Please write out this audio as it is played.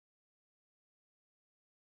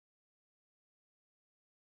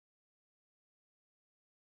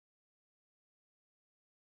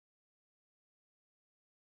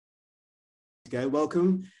go.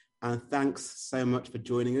 Welcome and thanks so much for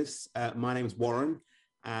joining us. My name is Warren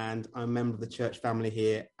and I'm a member of the church family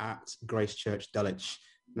here at Grace Church Dulwich.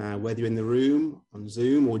 Now, whether you're in the room, on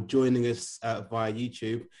Zoom or joining us via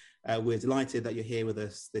YouTube, we're delighted that you're here with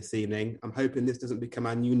us this evening. I'm hoping this doesn't become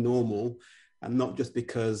our new normal and not just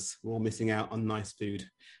because we're all missing out on nice food.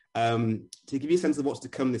 To give you a sense of what's to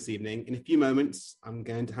come this evening, in a few moments, I'm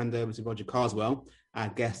going to hand over to Roger Carswell, our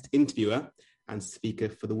guest interviewer and speaker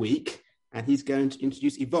for the week. And he's going to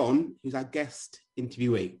introduce Yvonne, who's our guest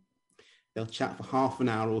interviewee. They'll chat for half an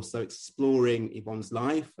hour or so, exploring Yvonne's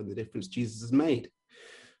life and the difference Jesus has made.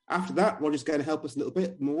 After that, Roger's going to help us a little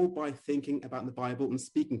bit more by thinking about the Bible and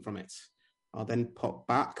speaking from it. I'll then pop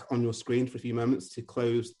back on your screen for a few moments to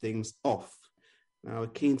close things off. Now, we're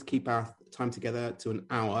keen to keep our time together to an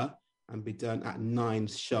hour and be done at 9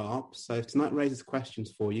 sharp. So if tonight raises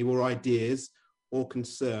questions for you or ideas or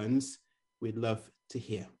concerns, we'd love to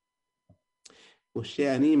hear. We'll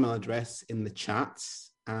share an email address in the chat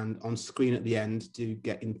and on screen at the end. Do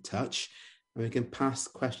get in touch and we can pass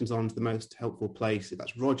questions on to the most helpful place, if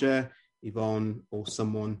that's Roger, Yvonne, or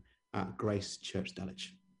someone at Grace Church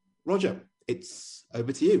Dulwich. Roger, it's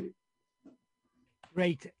over to you.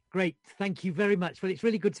 Great. Thank you very much. Well, it's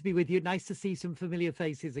really good to be with you. Nice to see some familiar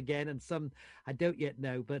faces again and some I don't yet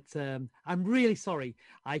know, but I'm really sorry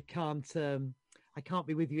I can't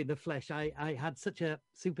be with you in the flesh. I had such a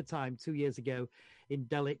super time 2 years ago in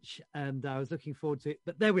Dulwich and I was looking forward to it,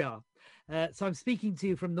 but there we are. So I'm speaking to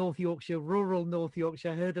you from North Yorkshire, rural North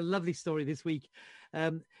Yorkshire. I heard a lovely story this week.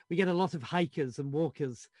 We get a lot of hikers and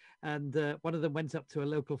walkers and one of them went up to a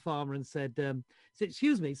local farmer and said,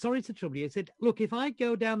 excuse me, sorry to trouble you. He said, look, if I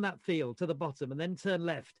go down that field to the bottom and then turn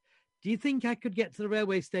left, do you think I could get to the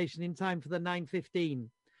railway station in time for the 9:15?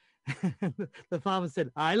 The farmer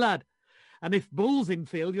said, aye, lad. And if bull's in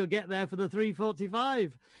field, you'll get there for the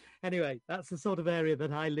 3:45. Anyway, that's the sort of area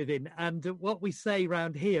that I live in. And what we say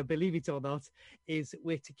round here, believe it or not, is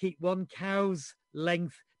we're to keep 1 cow's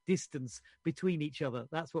length distance between each other.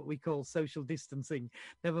 That's what we call social distancing.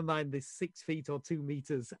 Never mind this 6 feet or 2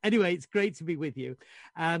 meters. Anyway, it's great to be with you.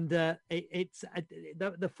 And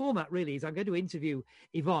the format really is I'm going to interview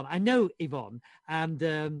Yvonne. I know Yvonne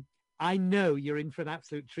and I know you're in for an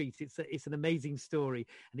absolute treat. It's an amazing story.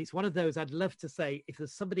 And it's one of those I'd love to say, if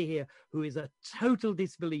there's somebody here who is a total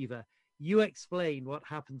disbeliever, you explain what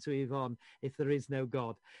happened to Yvonne if there is no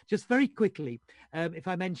God. Just very quickly, if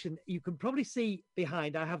I mention, you can probably see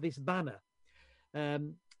behind, I have this banner. I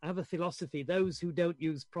have a philosophy, those who don't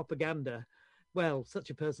use propaganda, well, such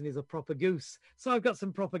a person is a proper goose. So I've got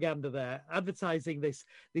some propaganda there, advertising this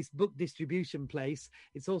book distribution place.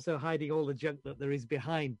 It's also hiding all the junk that there is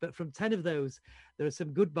behind. But from 10 of those, there are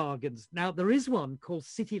some good bargains. Now, there is one called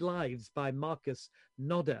City Lives by Marcus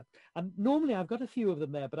Nodder. And normally I've got a few of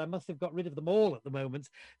them there, but I must have got rid of them all at the moment.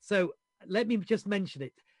 So let me just mention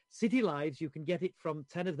it. City Lives, you can get it from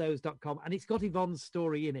 10ofthose.com, and it's got Yvonne's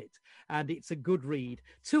story in it, and it's a good read.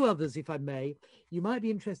 2 others, if I may. You might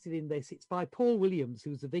be interested in this. It's by Paul Williams,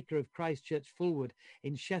 who's the vicar of Christ Church Fulwood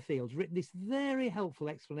in Sheffield, written this very helpful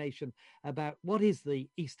explanation about what is the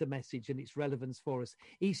Easter message and its relevance for us.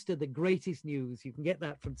 Easter, the greatest news. You can get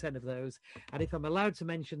that from 10 of those. And if I'm allowed to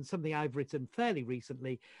mention something I've written fairly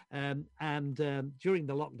recently, and during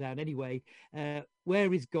the lockdown anyway,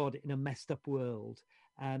 Where is God in a Messed Up World?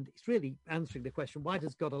 And it's really answering the question, why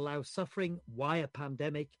does God allow suffering? Why a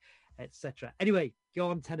pandemic, etc.? Anyway, go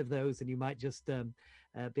on 10 of those and you might just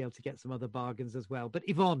be able to get some other bargains as well. But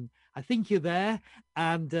Yvonne, I think you're there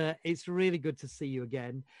and it's really good to see you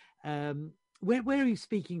again. Where are you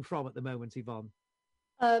speaking from at the moment, Yvonne?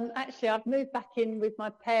 Actually, I've moved back in with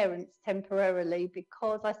my parents temporarily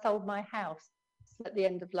because I sold my house at the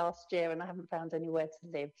end of last year and I haven't found anywhere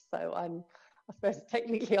to live. So I suppose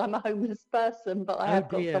technically I'm a homeless person, but I have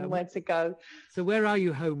got somewhere to go. So where are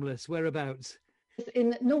you homeless? Whereabouts? It's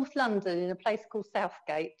in North London, in a place called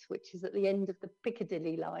Southgate, which is at the end of the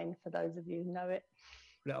Piccadilly line, for those of you who know it.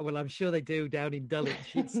 Well, I'm sure they do down in Dulwich.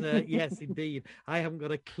 It's, yes, indeed. I haven't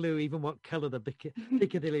got a clue even what colour the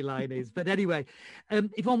Piccadilly line is. But anyway,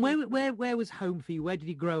 Yvonne, where was home for you? Where did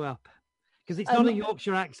you grow up? Because it's not a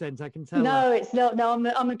Yorkshire accent, I can tell. No, it's not. No,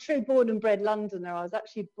 I'm a true born and bred Londoner. I was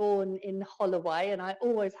actually born in Holloway, and I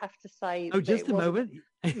always have to say... Oh, just a moment.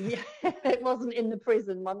 Yeah, it wasn't in the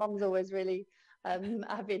prison. My mum's always really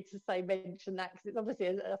happy to mention that, because it's obviously,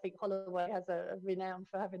 I think Holloway has a renown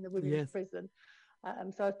for having the women's prison.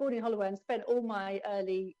 So I was born in Holloway and spent all my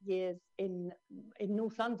early years in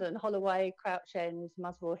North London, Holloway, Crouch End,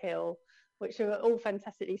 Muswell Hill, which are all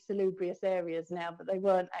fantastically salubrious areas now, but they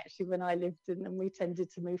weren't actually when I lived in them. We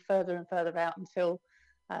tended to move further and further out until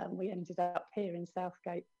we ended up here in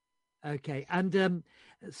Southgate. Okay. And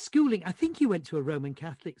schooling, I think you went to a Roman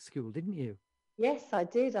Catholic school, didn't you? Yes, I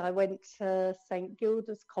did. I went to St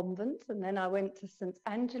Gilda's Convent, and then I went to St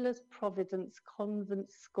Angela's Providence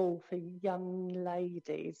Convent School for young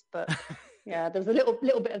ladies. But yeah, there was a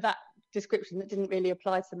little bit of that description that didn't really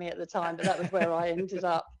apply to me at the time, but that was where I ended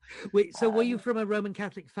up. Wait, so were you from a Roman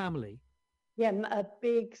Catholic family? Yeah, a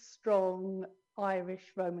big, strong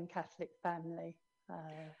Irish Roman Catholic family.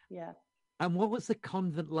 Yeah. And what was the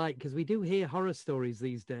convent like? Because we do hear horror stories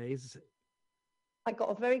these days. I got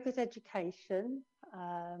a very good education,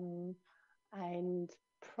 and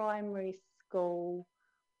primary school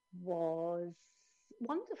was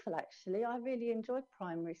wonderful, actually. I really enjoyed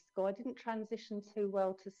primary school. I didn't transition too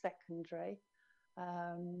well to secondary.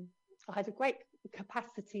 I had a great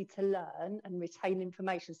capacity to learn and retain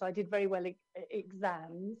information, so I did very well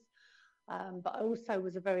exams. But I also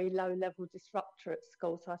was a very low-level disruptor at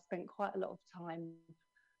school, so I spent quite a lot of time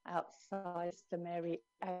outside Sister Mary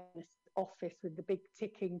Agnes' office with the big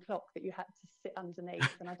ticking clock that you had to sit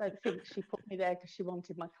underneath. And I don't think she put me there because she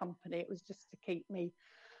wanted my company. It was just to keep me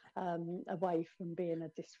away from being a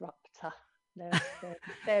disruptor.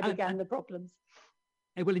 There began the problems.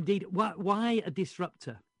 Well, indeed. Why a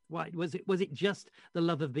disruptor? Why was it just the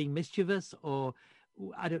love of being mischievous, or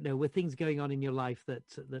I don't know, were things going on in your life that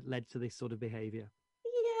led to this sort of behaviour?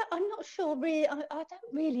 Yeah, I'm not sure really. I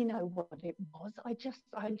don't really know what it was.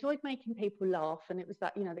 I enjoyed making people laugh, and it was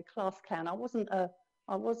that, the class clown. I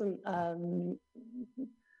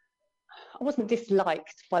wasn't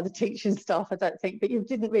disliked by the teaching staff, I don't think, but you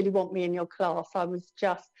didn't really want me in your class. I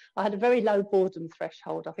had a very low boredom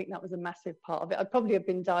threshold. I think that was a massive part of it. I'd probably have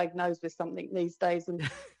been diagnosed with something these days and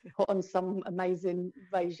put on some amazing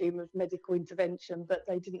regime of medical intervention, but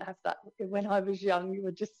they didn't have that. When I was young,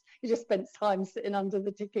 you just spent time sitting under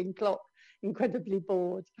the ticking clock, incredibly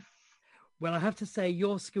bored. Well, I have to say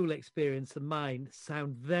your school experience and mine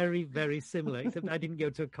sound very, very similar, except I didn't go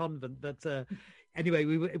to a convent, but anyway,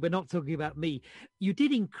 we're not talking about me. You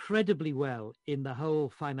did incredibly well in the whole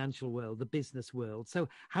financial world, the business world. So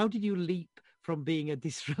how did you leap from being a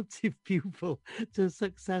disruptive pupil to a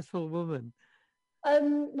successful woman?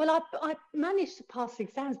 Well, I managed to pass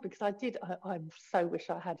exams because I so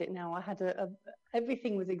wish I had it now. I had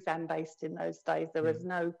everything was exam based in those days. There was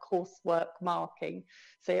no coursework marking.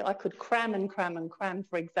 So I could cram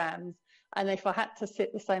for exams. And if I had to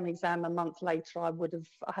sit the same exam a month later, I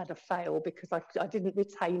had a fail because I didn't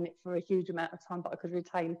retain it for a huge amount of time, but I could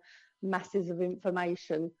retain masses of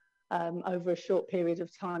information over a short period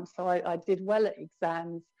of time. So I did well at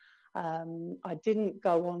exams. I didn't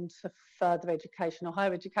go on to further education or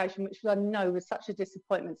higher education, which I know was such a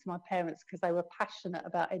disappointment to my parents because they were passionate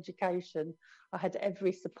about education. I had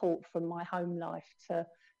every support from my home life to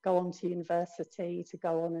go on to university, to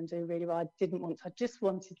go on and do really well. I just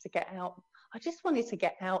wanted to get out. I just wanted to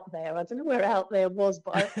get out there. I don't know where out there was,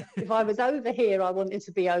 but if I was over here, I wanted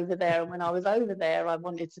to be over there. And when I was over there, I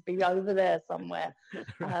wanted to be over there somewhere.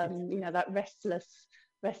 Right. That restless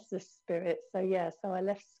spirit. So I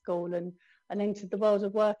left school and entered the world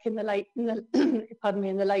of work in the late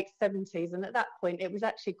 70s. And at that point, it was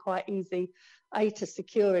actually quite easy, A, to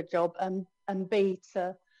secure a job, and B,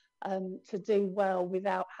 to do well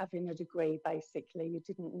without having a degree. Basically, you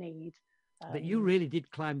didn't need. But you really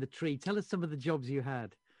did climb the tree. Tell us some of the jobs you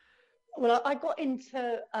had. Well, I got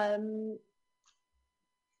into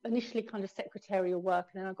initially kind of secretarial work,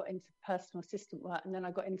 and then I got into personal assistant work, and then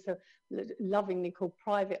I got into lovingly called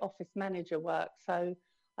private office manager work. So,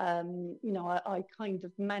 I kind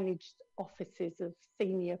of managed offices of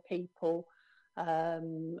senior people,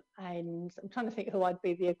 and I'm trying to think who I'd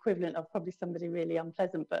be the equivalent of, probably somebody really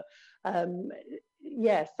unpleasant, but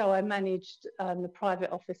so I managed the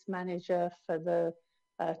private office manager for the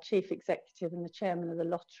chief executive and the chairman of the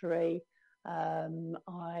lottery.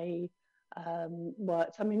 I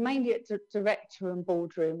worked, mainly at director and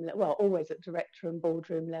boardroom, always at director and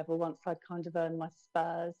boardroom level once I'd kind of earned my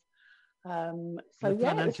spurs. It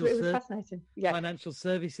was fascinating. Yeah. Financial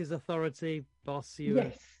Services Authority, boss, you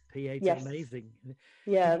yes. PA, yes. Amazing.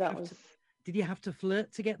 Yeah, did you have to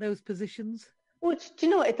flirt to get those positions? Well, do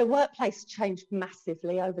you know what? The workplace changed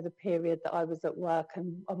massively over the period that I was at work,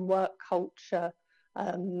 and work culture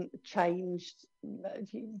changed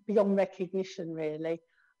beyond recognition, really.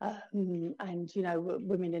 And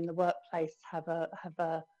women in the workplace have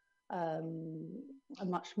a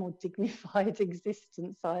much more dignified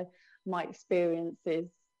existence. My experiences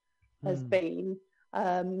has been,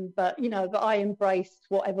 but I embraced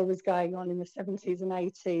whatever was going on in the 70s and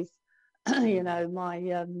 80s You know,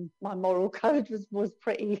 my moral code was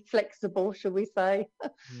pretty flexible, shall we say.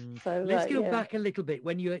 So let's go back a little bit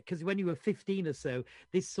because when you were 15 or so,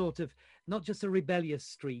 this sort of not just a rebellious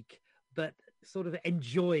streak, but sort of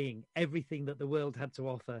enjoying everything that the world had to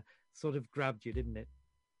offer sort of grabbed you, didn't it?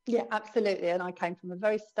 Yeah, absolutely. And I came from a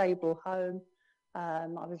very stable home. I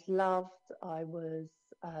was loved. I was,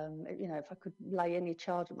 you know, if I could lay any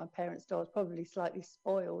charge at my parents' door, I was probably slightly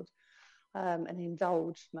spoiled and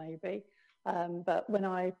indulged maybe. But when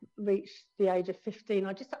I reached the age of 15,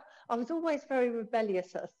 I was always very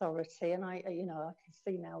rebellious at authority. And I can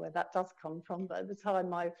see now where that does come from. But at the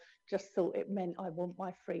time, I just thought it meant I want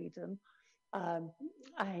my freedom.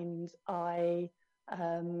 And I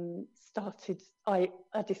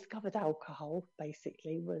discovered alcohol,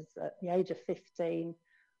 basically, was at the age of 15.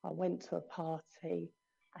 I went to a party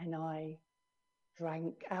and I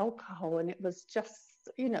drank alcohol, and it was just,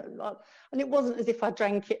 you know, and it wasn't as if I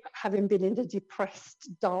drank it having been in a depressed,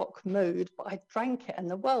 dark mood, but I drank it and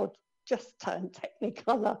the world just turned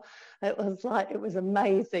technicolor. It was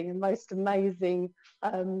amazing, the most amazing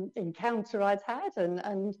encounter I'd had,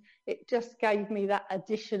 and it just gave me that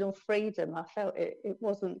additional freedom. I felt I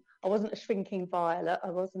wasn't a shrinking violet.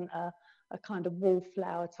 I wasn't a kind of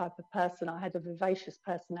wallflower type of person. I had a vivacious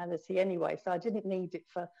personality anyway, so I didn't need it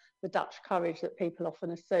for the Dutch courage that people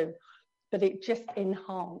often assume, but it just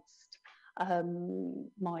enhanced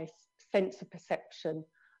my sense of perception.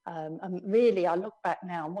 And really, I look back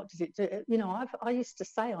now, and what does it do? You know, I used to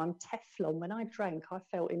say I'm Teflon. When I drank, I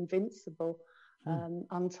felt invincible,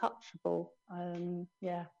 untouchable.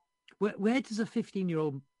 Yeah. Where does a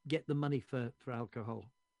 15-year-old get the money for alcohol?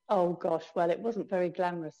 Oh gosh, well, it wasn't very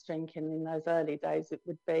glamorous drinking in those early days. It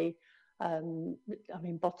would be,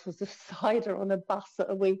 bottles of cider on a bus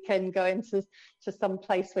at a weekend, going to some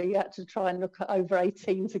place where you had to try and look at over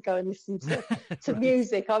 18 to go and listen to right.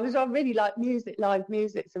 music. I really liked music, live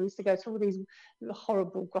music. So we used to go to all these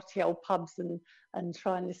horrible, grotty old pubs and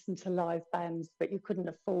try and listen to live bands, but you couldn't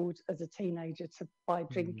afford as a teenager to buy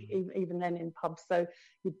drink even then in pubs. So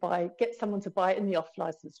you'd get someone to buy it in the off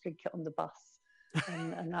license, drink it on the bus.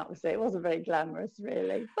 And that was it. It wasn't very glamorous,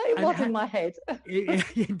 really, but it was in my head.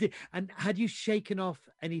 And had you shaken off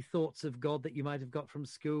any thoughts of God that you might have got from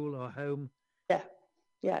school or home?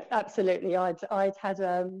 Yeah, absolutely. I'd had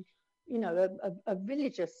a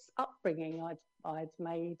religious upbringing. I'd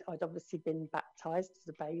obviously been baptized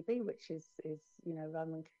as a baby, which is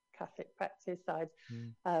Roman Catholic practice. I'd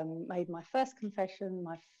made my first confession,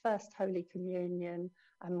 my first Holy Communion,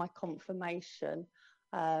 and my confirmation.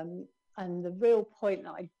 And the real point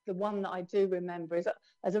the one that I do remember is,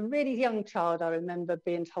 as a really young child, I remember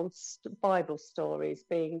being told Bible stories,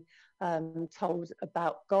 being told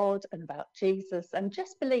about God and about Jesus, and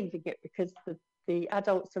just believing it because the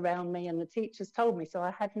adults around me and the teachers told me. So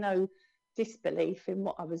I had no disbelief in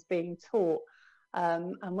what I was being taught.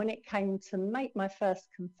 And when it came to make my first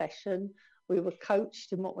confession, we were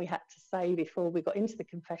coached in what we had to say before we got into the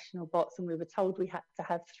confessional box, and we were told we had to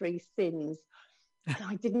have 3 sins. And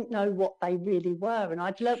I didn't know what they really were. And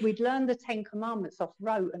we'd learned the 10 Commandments off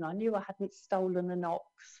rote, and I knew I hadn't stolen an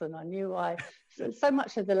ox, and I knew so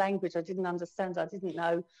much of the language I didn't understand. I didn't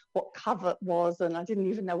know what covet was, and I didn't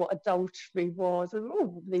even know what adultery was, and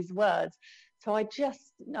all these words. So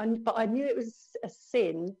but I knew it was a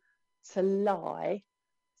sin to lie.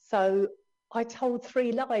 So I told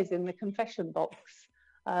 3 lies in the confession box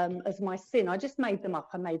as my sin. I just made them up.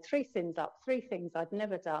 I made 3 sins up, 3 things I'd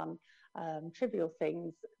never done. Trivial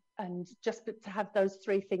things, and just to have those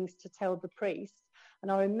 3 things to tell the priest.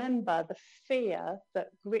 And I remember the fear that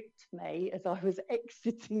gripped me as I was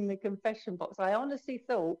exiting the confession box. I honestly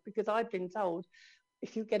thought, because I'd been told,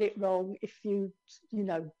 if you get it wrong, if you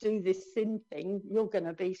do this sin thing, you're going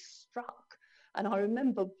to be struck. And I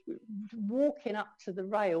remember walking up to the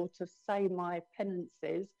rail to say my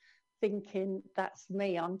penances, thinking, that's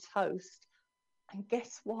me, I'm toast. And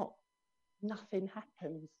guess what? Nothing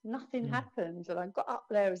happens. And I got up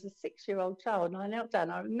there as a 6-year-old child, and I knelt down.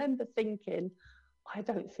 I remember thinking, I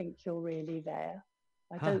don't think you're really there.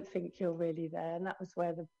 Don't think you're really there. And that was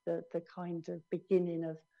where the kind of beginning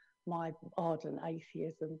of my ardent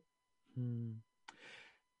atheism.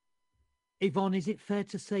 Yvonne, is it fair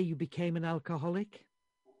to say you became an alcoholic?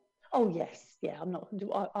 Oh yes, yeah.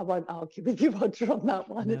 I won't argue with you, Roger, on that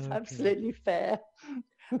one. No, it's absolutely fair.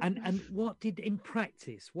 And what did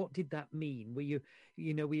that mean? Were you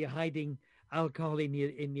hiding alcohol in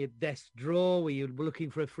your desk drawer? Were you looking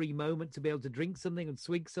for a free moment to be able to drink something and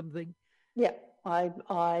swig something? Yeah, I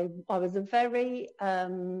was a very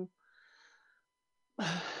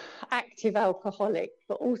active alcoholic,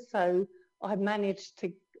 but also I managed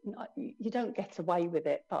to you don't get away with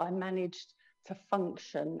it, but I managed to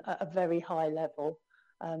function at a very high level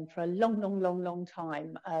for a long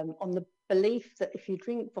time, on the belief that if you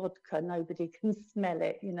drink vodka, nobody can smell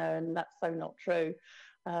it, and that's so not true.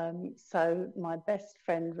 So my best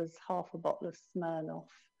friend was half a bottle of Smirnoff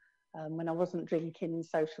when I wasn't drinking in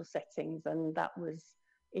social settings, and that was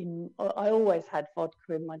I always had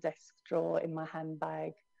vodka in my desk drawer, in my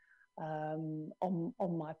handbag, on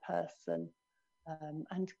my person,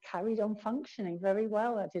 and carried on functioning very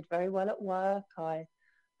well. I did very well at work. I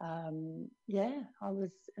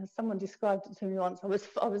was, someone described it to me once, I was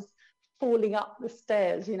falling up the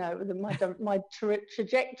stairs, my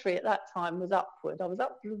trajectory at that time was upward. I was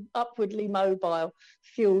upwardly mobile,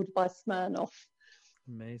 fueled by Smirnoff.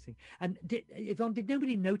 Amazing. And Yvonne, did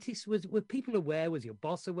nobody notice? Were people aware? Was your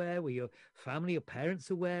boss aware? Were your family or parents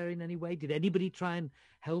aware in any way? Did anybody try and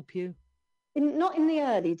help you? Not in the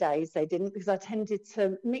early days, they didn't, because I tended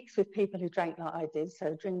to mix with people who drank like I did.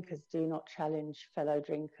 So drinkers do not challenge fellow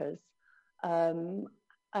drinkers.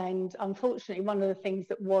 And unfortunately, one of the things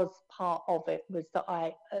that was part of it was that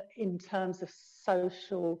I, in terms of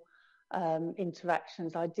social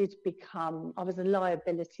interactions, I was a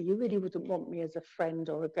liability. You really wouldn't want me as a friend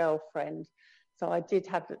or a girlfriend. So I did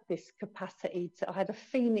have this capacity I had a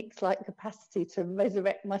phoenix-like capacity to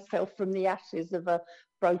resurrect myself from the ashes of a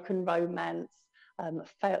broken romance,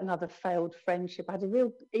 another failed friendship. I had a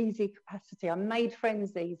real easy capacity. I made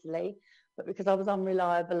friends easily, but because I was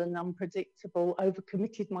unreliable and unpredictable,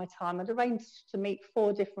 overcommitted my time. I'd arranged to meet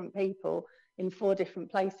 4 different people in 4 different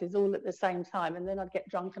places all at the same time, and then I'd get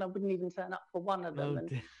drunk and I wouldn't even turn up for one of them.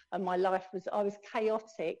 And my life I was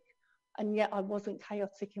chaotic, and yet I wasn't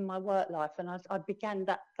chaotic in my work life. And I began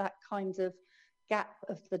that kind of gap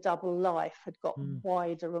of the double life had got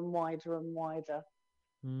wider and wider and wider.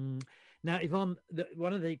 Now, Yvonne,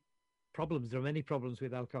 one of the problems, there are many problems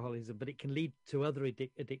with alcoholism, but it can lead to other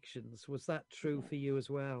addictions. Was that true for you as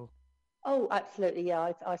well? Oh, absolutely.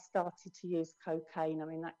 Yeah, I started to use cocaine. I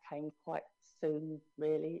mean, that came quite soon,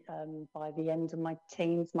 really. By the end of my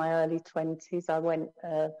teens, my early 20s,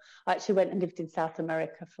 I actually went and lived in South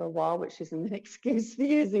America for a while, which isn't an excuse for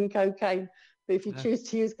using cocaine. But if you choose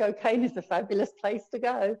to use cocaine, it's a fabulous place to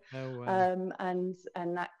go. Oh, wow. And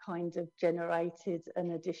that kind of generated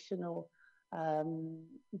an additional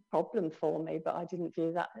problem for me. But I didn't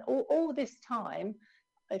view that all this time.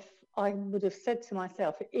 If I would have said to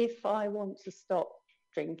myself, if I want to stop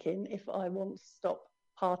drinking, if I want to stop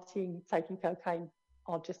partying, taking cocaine,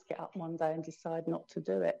 I'll just get up one day and decide not to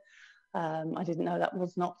do it. I didn't know that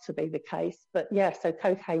was not to be the case. But yeah, so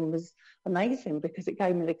cocaine was amazing because it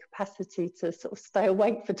gave me the capacity to sort of stay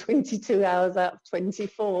awake for 22 hours out of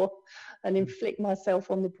 24 and inflict myself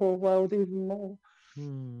on the poor world even more.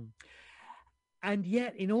 And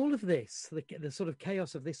yet in all of this, the sort of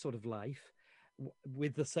chaos of this sort of life,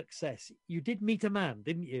 with the success, you did meet a man,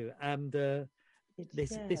 didn't you? And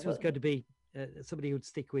this was going to be somebody who'd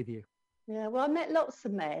stick with you. Yeah, well, I met lots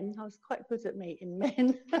of men. I was quite good at meeting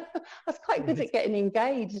men. I was quite good at getting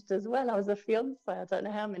engaged as well. I was a fiance. I don't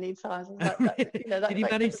know how many times. Did you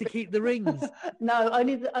manage to keep the rings? No,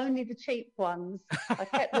 only the cheap ones.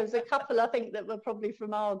 There was a couple, I think, that were probably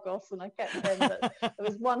from Argos, and I kept them. But there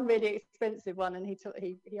was one really expensive one, and he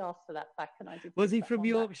asked for that back, and I did. Was he from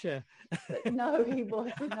Yorkshire? No, he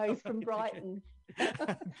wasn't. No, he's from Brighton.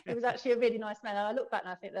 He was actually a really nice man. And I look back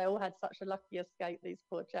and I think they all had such a lucky escape, these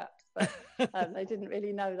poor chaps, but they didn't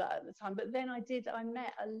really know that at the time. But then I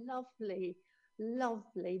met a lovely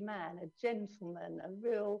man, a gentleman, a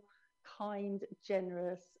real kind,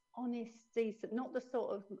 generous, honest, decent, not the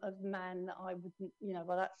sort of man that I would,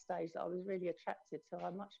 by that stage that I was really attracted to. I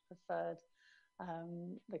much preferred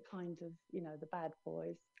the kind of, the bad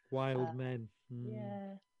boys. Wild men.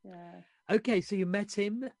 Yeah. Okay, so you met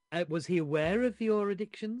him. Was he aware of your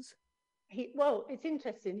addictions? Well, it's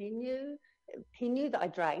interesting. He knew that I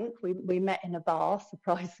drank. We met in a bar.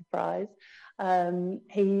 Surprise, surprise.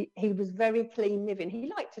 He was very clean living.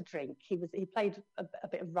 He liked to drink. He played a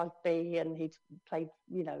bit of rugby and he'd played,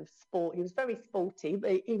 sport. He was very sporty,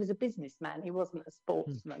 but he was a businessman. He wasn't a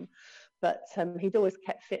sportsman. But he'd always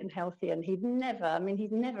kept fit and healthy, and he'd never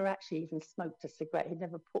actually even smoked a cigarette. He'd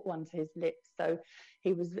never put one to his lips. So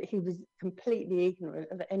he was completely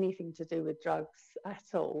ignorant of anything to do with drugs at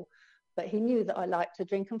all. But he knew that I liked to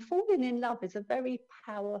drink, and falling in love is a very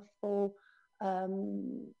powerful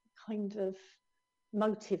kind of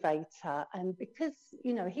motivator. And because,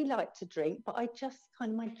 he liked to drink, but I just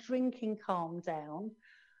my drinking calmed down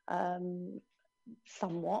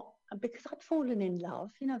somewhat, because I'd fallen in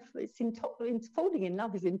love. Falling in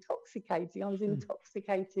love is intoxicating. I was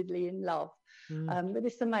intoxicatedly in love with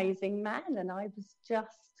this amazing man, and I was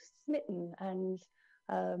just smitten, and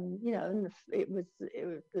you know, and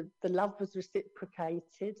the love was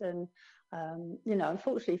reciprocated, and you know,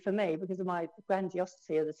 unfortunately for me, because of my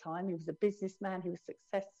grandiosity at the time, he was a businessman, he was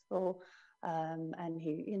successful, and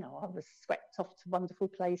he, you know, I was swept off to wonderful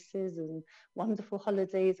places and wonderful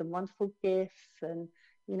holidays and wonderful gifts, and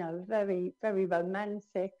you know, very, very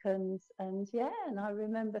romantic, and yeah, and I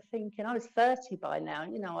remember thinking, I was 30 by now,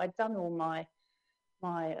 you know, I'd done all my,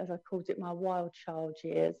 as I called it, my wild child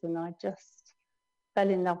years, and I just fell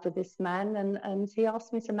in love with this man, and he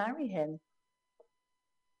asked me to marry him.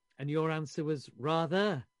 And your answer was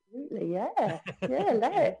rather? Absolutely, yeah,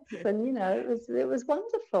 let's. And you know, it was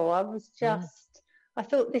wonderful. I was just, I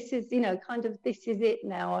thought, this is, you know, kind of, this is it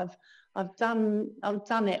now. I've done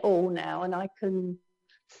it all now, and I can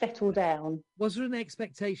settle down. Was there an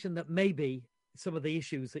expectation that maybe some of the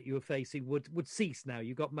issues that you were facing would cease now?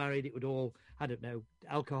 You got married, it would all, I don't know,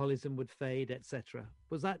 alcoholism would fade, etc.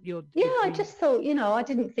 Was that your I just thought, you know, I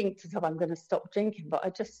didn't think I'm going to stop drinking, but I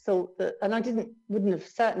just thought that, and I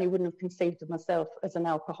certainly wouldn't have conceived of myself as an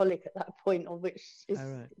alcoholic at that point, or which is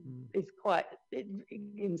quite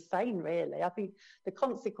insane, really. I think the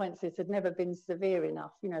consequences had never been severe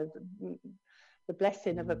enough, you know, the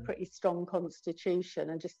blessing of a pretty strong constitution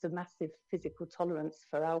and just a massive physical tolerance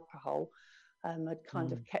for alcohol had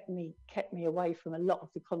kind of kept me away from a lot of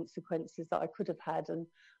the consequences that I could have had. And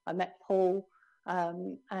I met Paul,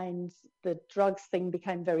 and the drugs thing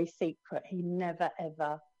became very secret. He never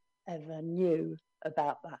ever knew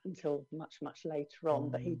about that until much later on,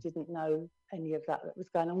 but he didn't know any of that was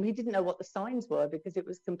going on. He didn't know what the signs were, because it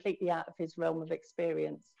was completely out of his realm of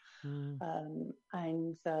experience.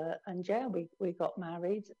 And yeah, we got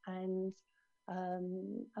married, and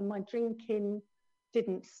my drinking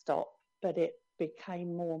didn't stop, but it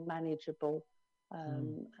became more manageable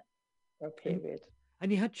for a period.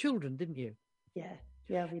 And you had children, didn't you? Yeah,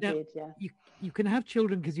 we did. Yeah, you can have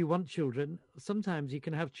children because you want children. Sometimes you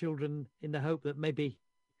can have children in the hope that maybe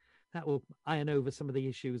that will iron over some of the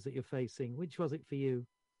issues that you're facing. Which was it for you?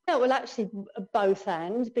 Yeah, well, actually, both,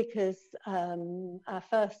 and because our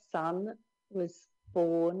first son was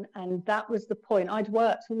born, and that was the point. I'd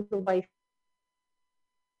worked all the way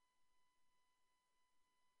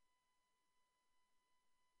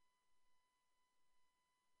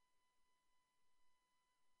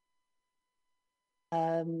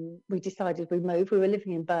we decided we moved. We were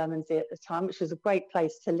living in Bermondsey at the time, which was a great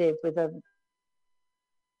place to live, with a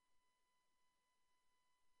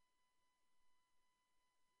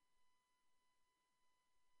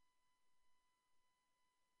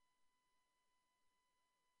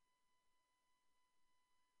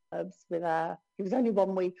with he was only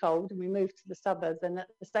 1 week old, and we moved to the suburbs, and at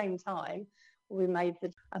the same time we made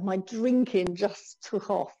and my drinking just took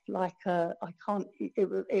off like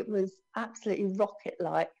it was absolutely rocket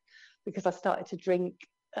like, because I started to drink,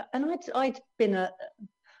 and I'd been a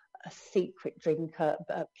secret drinker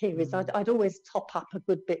at periods. I'd always top up a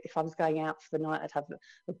good bit if I was going out for the night. I'd have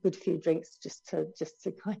a good few drinks just to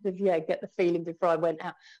kind of get the feeling before I went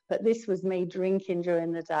out. But this was me drinking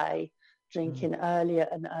during the day, drinking earlier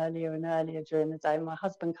and earlier and earlier during the day. My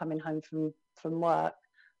husband coming home from work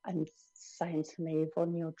and saying to me,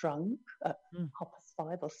 "Yvonne, you're drunk," at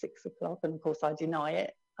 5:30 or 6 o'clock, and of course I deny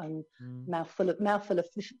it. Mouthful of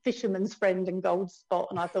Fisherman's Friend and Gold Spot,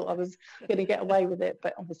 and I thought I was going to get away with it,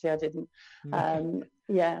 but obviously I didn't.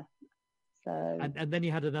 So and then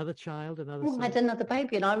you had another child, I had another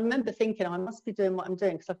baby, and I remember thinking, I must be doing what I'm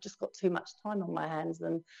doing, because I've just got too much time on my hands,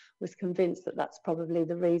 and was convinced that that's probably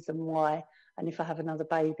the reason why. And if I have another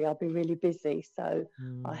baby, I'll be really busy. So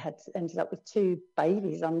I had ended up with 2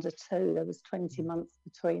 babies under 2. There was 20 months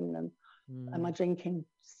between them. And my drinking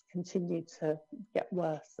just continued to get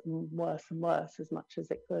worse and worse and worse, as much as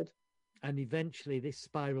it could. And eventually this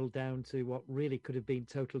spiraled down to what really could have been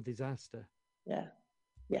total disaster. Yeah,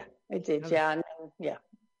 it did.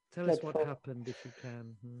 Tell us what happened, if you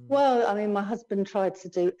can. Well, I mean, my husband tried to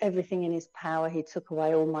do everything in his power. He took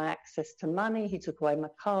away all my access to money. He took away my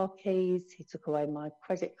car keys. He took away my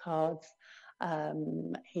credit cards.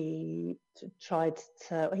 He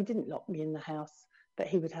didn't lock me in the house, but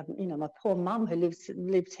he would have, my poor mum, who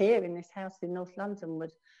lived here in this house in North London,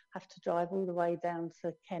 would have to drive all the way down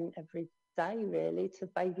to Kent every day, really, to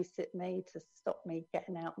babysit me, to stop me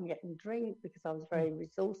getting out and getting drink, because I was very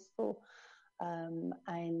resourceful.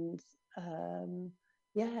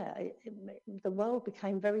 The world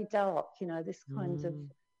became very dark, this kind of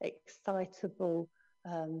excitable,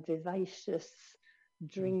 vivacious,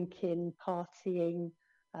 drinking, partying,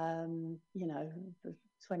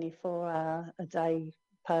 24-hour-a-day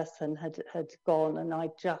person had gone, and I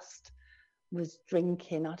just was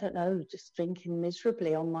drinking, I don't know, just drinking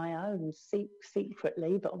miserably on my own,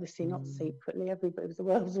 secretly, but obviously not secretly. Everybody, it was the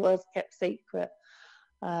world's worst kept secret.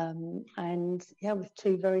 And yeah, with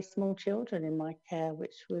 2 very small children in my care,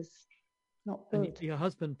 which was not good. And your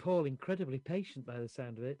husband, Paul, incredibly patient by the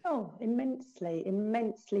sound of it. Oh, immensely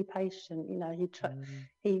patient. You know,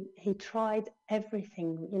 he tried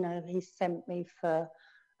everything. You know, he sent me for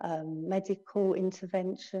medical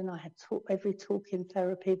intervention. I had every talking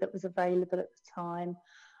therapy that was available at the time.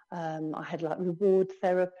 I had like reward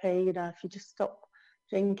therapy. You know, if you just stop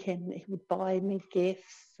drinking, he would buy me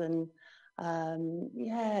gifts. And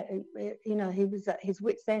you know, he was at his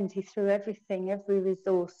wit's end. He threw everything, every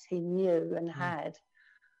resource he knew and had.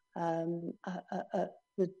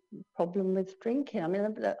 The problem with drinking. I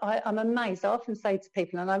mean, I'm amazed. I often say to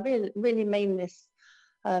people, and I really mean this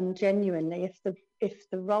genuinely, if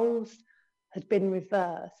the roles had been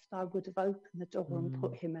reversed, I would have opened the door and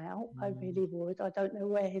put him out. I really would. I don't know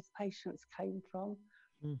where his patience came from.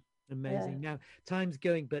 Amazing. Now, time's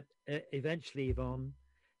going, but eventually, Yvonne,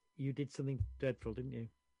 you did something dreadful, didn't you?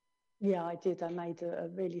 Yeah, I did. I made a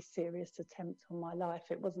really serious attempt on my life.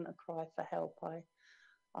 It wasn't a cry for help. I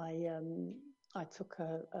took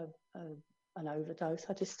an overdose.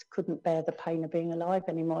 I just couldn't bear the pain of being alive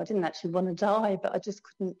anymore. I didn't actually want to die, but I just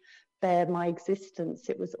couldn't bear my existence.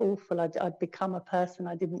 It was awful. I'd become a person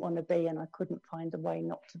I didn't want to be, and I couldn't find a way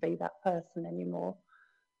not to be that person anymore.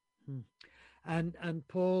 And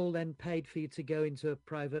Paul then paid for you to go into a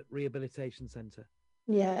private rehabilitation centre.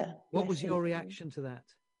 Yeah. What was your reaction to that?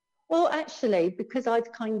 Well, actually, because I'd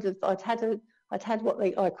had what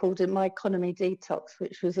I called it my economy detox,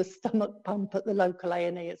 which was a stomach pump at the local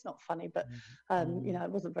A&E. It's not funny, but you know,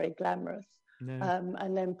 it wasn't very glamorous. No.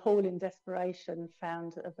 And then Paul, in desperation,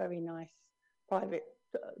 found a very nice private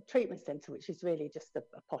treatment centre, which is really just a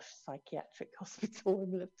posh psychiatric hospital,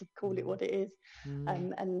 and we'll have to call it what it is,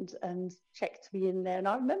 and checked me in there. And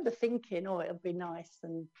I remember thinking, oh, it'll be nice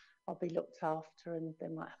and I'll be looked after, and they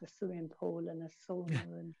might have a swimming pool and a sauna.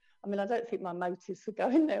 And I mean, I don't think my motives for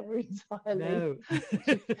going there were entirely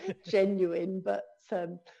genuine, but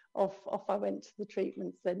off I went to the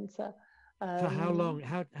treatment centre. For how long?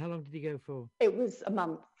 How long did you go for? It was a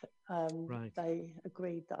month. Right. They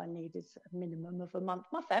agreed that I needed a minimum of a month.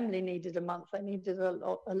 My family needed a month. They needed a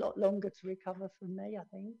lot longer to recover from me, I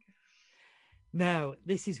think. Now,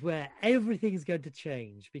 this is where everything is going to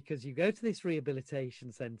change, because you go to this rehabilitation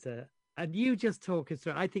centre and you just talk us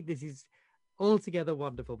through. I think this is altogether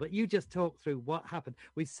wonderful, but you just talk through what happened.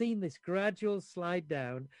 We've seen this gradual slide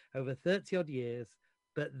down over 30 odd years,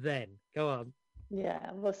 but then go on.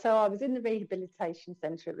 Yeah, well, so I was in the rehabilitation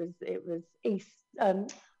centre. It was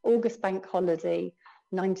August bank holiday,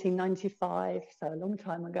 1995, so a long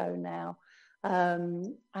time ago now,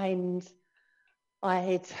 and I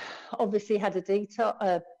had obviously had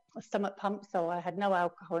a stomach pump, so I had no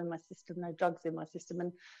alcohol in my system, no drugs in my system.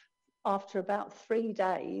 And after about 3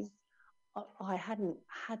 days, I hadn't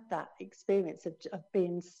had that experience of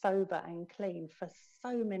being sober and clean for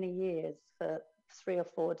so many years, for 3 or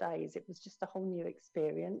 4 days. It was just a whole new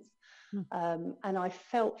experience. And I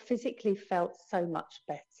physically felt so much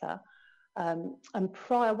better. And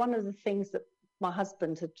one of the things that my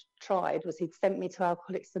husband had tried was he'd sent me to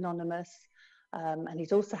Alcoholics Anonymous. And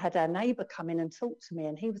he'd also had our neighbour come in and talk to me,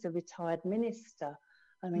 and he was a retired minister.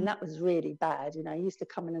 I mean, that was really bad. You know, he used to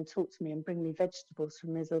come in and talk to me and bring me vegetables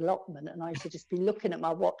from his allotment, and I used to just be looking at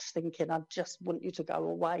my watch thinking, I just want you to go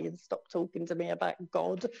away and stop talking to me about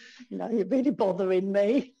God. You know, you're really bothering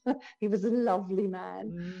me. He was a lovely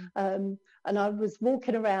man. And I was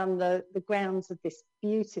walking around the grounds of this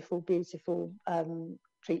beautiful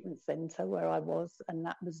treatment centre where I was, and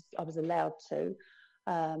I was allowed to.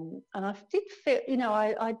 And I did feel, you know,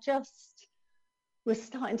 I just was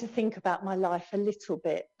starting to think about my life a little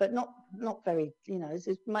bit, but not very, you know, as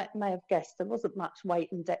you may have guessed, there wasn't much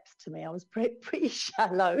weight and depth to me. I was pretty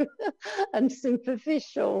shallow and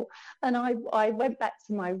superficial. And I went back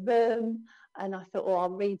to my room and I thought, I'll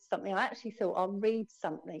read something. I actually thought I'll read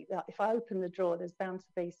something. If I open the drawer, there's bound to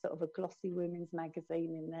be sort of a glossy women's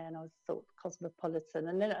magazine in there. And I was thought Cosmopolitan.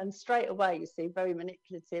 And straight away, you see, very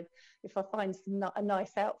manipulative. If I find a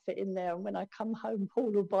nice outfit in there, and when I come home,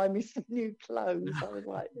 Paul will buy me some new clothes. I was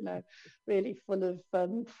like, you know, really full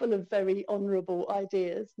of very honourable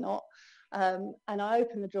ideas, not. And I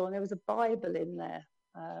opened the drawer and there was a Bible in there.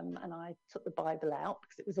 And I took the Bible out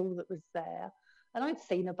because it was all that was there. And I'd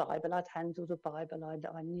seen a Bible, I'd handled a Bible,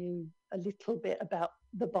 I knew a little bit about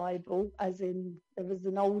the Bible, as in there was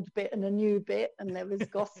an old bit and a new bit, and there was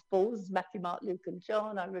Gospels, Matthew, Mark, Luke and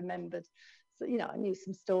John. I remembered I knew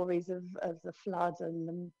some stories of the flood and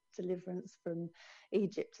the deliverance from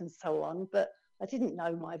Egypt and so on, but I didn't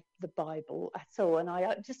know the Bible at all. And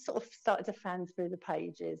I just sort of started to fan through the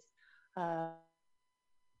pages,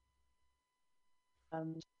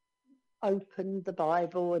 opened the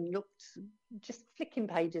Bible and looked, just flicking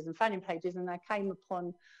pages and fanning pages, and I came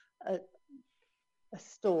upon a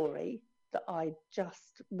story that I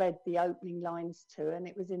just read the opening lines to, and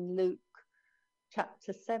it was in Luke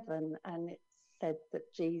chapter 7, and it said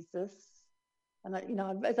that Jesus, and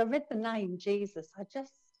as I read the name Jesus, I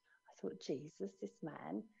thought, Jesus, this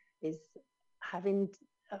man is having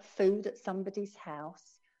food at somebody's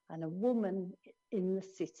house, and a woman in the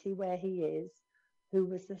city where he is who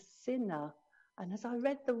was a sinner. And as I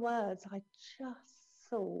read the words, I just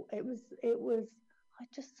thought I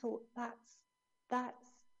just thought that's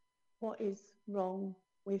what is wrong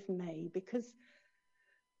with me, because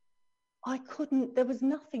there was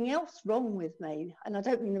nothing else wrong with me. And I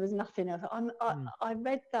don't mean there was nothing else. I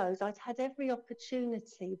read those. I'd had every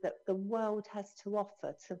opportunity that the world has to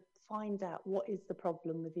offer to find out what is the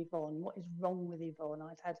problem with Yvonne, what is wrong with Yvonne.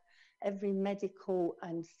 I'd had every medical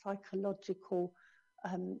and psychological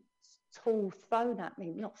tool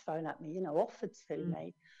offered to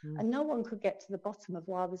me. And no one could get to the bottom of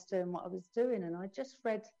why I was doing what I was doing. And I just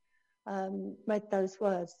read those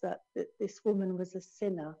words that this woman was a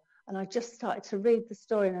sinner. And I just started to read the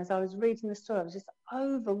story. And as I was reading the story, I was just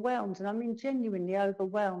overwhelmed. And I mean, genuinely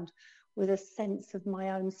overwhelmed with a sense of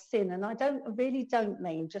my own sin. And I really don't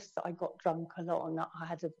mean just that I got drunk a lot and that I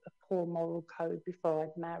had a poor moral code before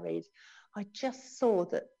I'd married. I just saw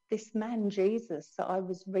that this man, Jesus, that I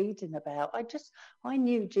was reading about, I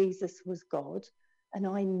knew Jesus was God. And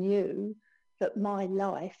I knew that my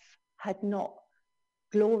life had not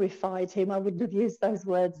glorified him. I wouldn't have used those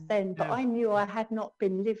words then, but I knew I had not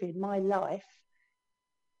been living my life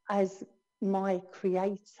as my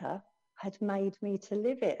Creator had made me to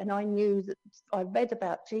live it. And I knew that I read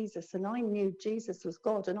about Jesus, and I knew Jesus was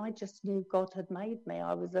God, and I just knew God had made me.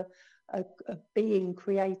 I was a being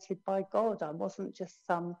created by God. I wasn't just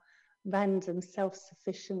some random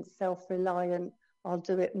self-sufficient, self-reliant, I'll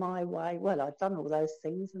do it my way. Well, I'd done all those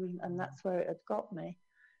things, and that's where it had got me.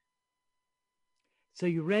 So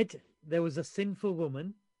you read there was a sinful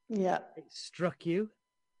woman. Yeah. It struck you.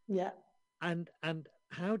 Yeah. And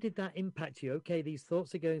how did that impact you? Okay, these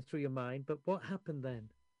thoughts are going through your mind, but what happened then?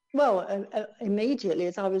 Well, immediately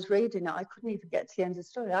as I was reading it, I couldn't even get to the end of the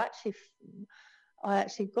story. I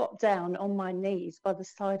actually got down on my knees by the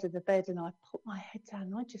side of the bed, and I put my head down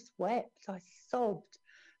and I just wept. I sobbed.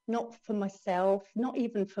 Not for myself, not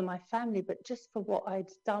even for my family, but just for what I'd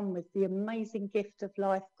done with the amazing gift of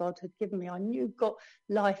life God had given me. I knew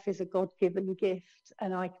life is a God-given gift,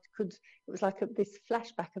 and it was like this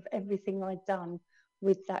flashback of everything I'd done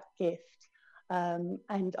with that gift.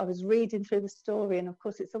 And I was reading through the story, and of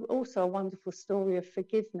course it's also a wonderful story of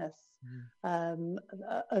forgiveness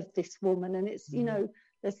of this woman. And it's,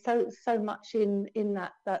 there's so much in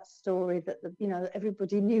that story that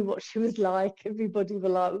everybody knew what she was like. Everybody were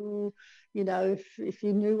like, ooh, if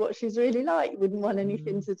you knew what she's really like, you wouldn't want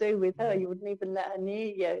anything to do with her. You wouldn't even let her near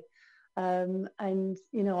you. And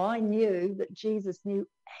I knew that Jesus knew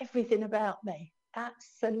everything about me,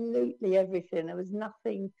 absolutely everything. There was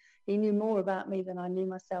nothing. He knew more about me than I knew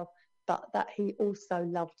myself, but that he also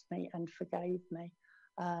loved me and forgave me.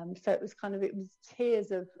 So it was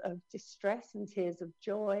tears of distress and tears of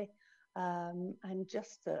joy, and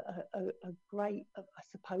just a great, I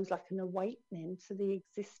suppose, like an awakening to the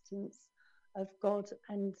existence of God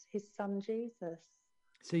and his son Jesus.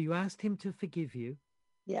 So you asked him to forgive you?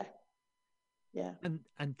 Yeah.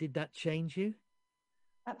 And did that change you?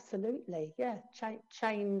 Absolutely, yeah.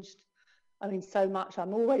 Changed. I mean, so much.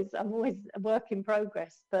 I'm always a work in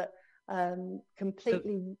progress, but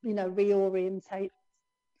completely, reorientate.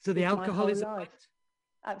 So the alcoholism went?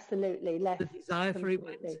 Absolutely, left. The desire completely.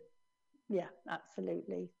 for it went? Yeah,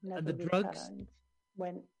 absolutely. Never and the returned. drugs?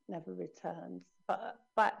 Never returned. But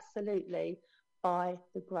absolutely, by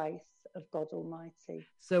the grace of God Almighty.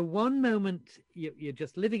 So one moment you're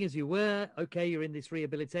just living as you were. Okay, you're in this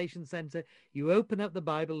rehabilitation center. You open up the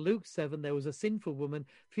Bible, Luke 7, there was a sinful woman.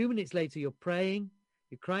 A few minutes later, you're praying,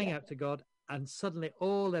 you're crying out to God, and suddenly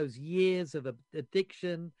all those years of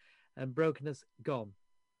addiction and brokenness gone.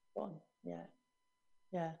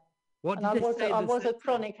 Yeah. What did they say? I was a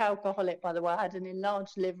chronic alcoholic, by the way. I had an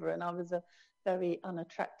enlarged liver, and I was a very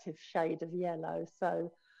unattractive shade of yellow.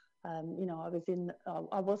 So, I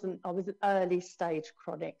was an early stage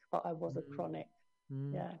chronic, but I was a chronic.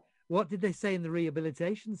 Yeah. What did they say in the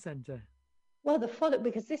rehabilitation center? Well,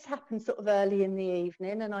 because this happened sort of early in the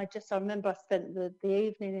evening, and I remember I spent the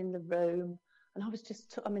evening in the room. And I was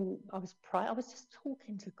just, I was just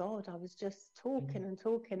talking to God. I was just talking and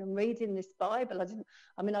talking and reading this Bible.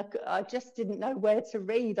 I just didn't know where to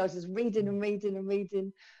read. I was just reading and reading and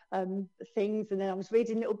reading things. And then I was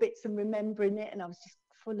reading little bits and remembering it. And I was just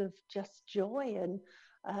full of just joy.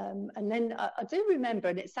 And then I do remember,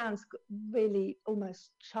 and it sounds really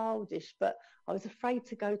almost childish, but I was afraid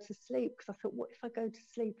to go to sleep because I thought, what if I go to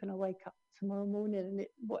sleep and I wake up tomorrow morning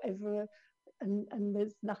and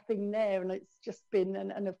there's nothing there, and it's just been,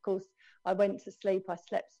 and of course I went to sleep, I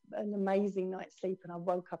slept an amazing night's sleep, and I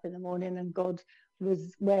woke up in the morning and God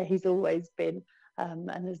was where he's always been,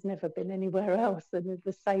 and has never been anywhere else, and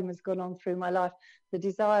the same has gone on through my life. The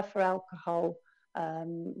desire for alcohol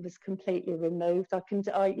was completely removed. I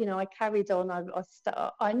carried on.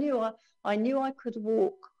 I knew I could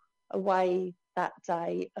walk away that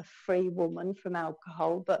day a free woman from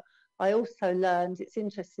alcohol, but I also learned, it's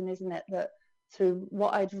interesting, isn't it, that through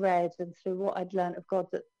what I'd read and through what I'd learned of God,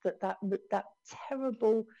 that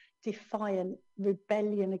terrible, defiant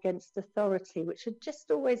rebellion against authority, which had just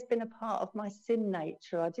always been a part of my sin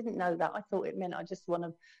nature. I didn't know that. I thought it meant I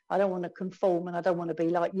don't want to conform, and I don't want to be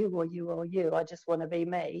like you or you or you. I just want to be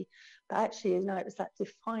me. But actually, it was that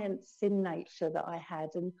defiant sin nature that I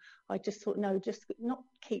had. And I just thought, no, just not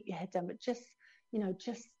keep your head down, but just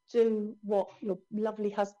do what your lovely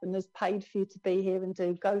husband has paid for you to be here and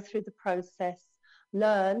do. Go through the process,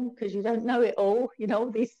 learn, because you don't know it all.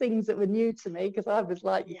 All these things that were new to me, because I was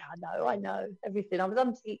like, yeah, I know everything. I was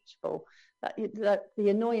unteachable, that the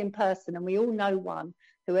annoying person, and we all know one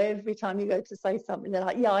who every time you go to say something, they're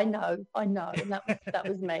like, yeah, I know, and that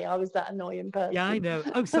was me. I was that annoying person. Yeah, I know.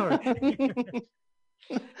 Oh, sorry.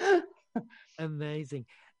 Amazing.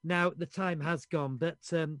 Now the time has gone, but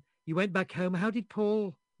you went back home. How did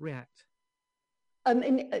Paul react?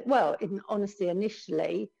 Honestly,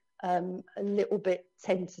 initially, a little bit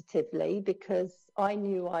tentatively, because I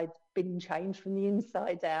knew I'd been changed from the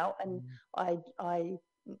inside out, and I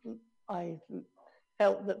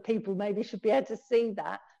felt that people maybe should be able to see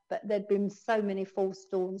that. But there'd been so many false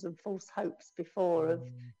dawns and false hopes before of,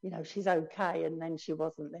 she's okay, and then she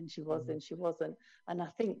wasn't, then she was, and she wasn't. And I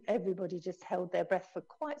think everybody just held their breath for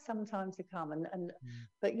quite some time to come.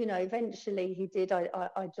 But, eventually he did.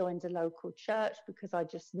 I joined a local church because I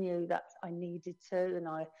just knew that I needed to. And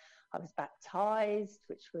I was baptized,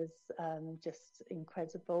 which was just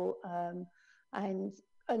incredible. And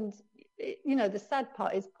the sad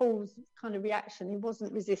part is Paul's kind of reaction. He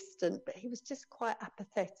wasn't resistant, but he was just quite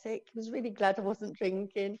apathetic. He was really glad I wasn't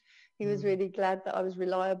drinking. He was really glad that I was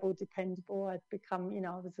reliable, dependable. I'd become, I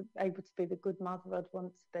was able to be the good mother I'd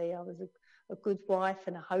want to be. I was a good wife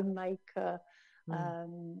and a homemaker,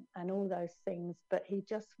 and all those things. But he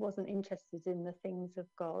just wasn't interested in the things of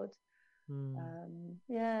God.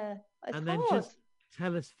 It's and then hard. Just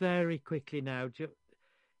tell us very quickly now,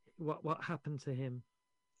 what happened to him.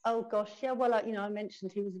 Oh gosh, yeah. Well, I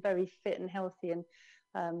mentioned he was very fit and healthy, and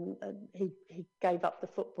he gave up the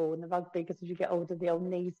football and the rugby because as you get older, the old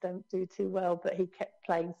knees don't do too well. But he kept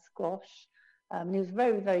playing squash. He was a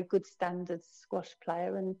very, very good standard squash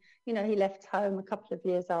player, and he left home a couple of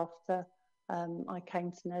years after I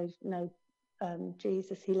came to know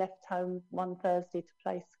Jesus. He left home one Thursday to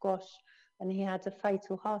play squash, and he had a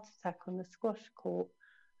fatal heart attack on the squash court,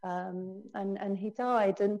 and he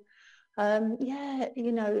died. And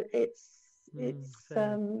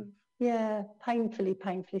painfully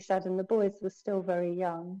sad, and the boys were still very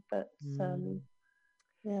young. But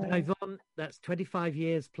Now, Yvonne, that's 25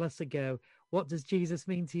 years plus ago. What does Jesus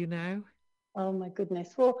mean to you now? Oh my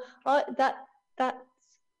goodness! Well, that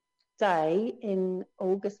day in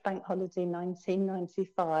August bank holiday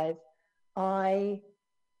 1995, I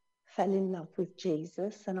fell in love with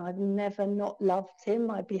Jesus, and I've never not loved him.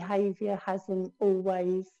 My behaviour hasn't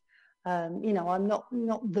always. I'm not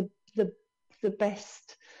the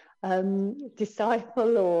best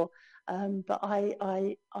disciple, but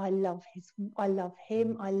I love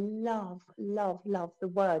him. I love the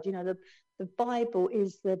word. The Bible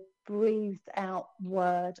is the breathed out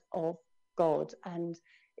word of God, and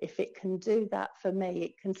if it can do that for me,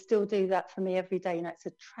 it can still do that for me every day. It's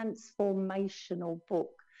a transformational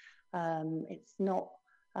book. It's not.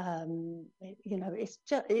 It's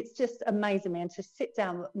just amazing me. And to sit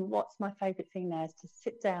down, what's my favorite thing now is to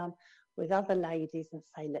sit down with other ladies and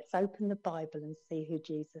say, let's open the Bible and see who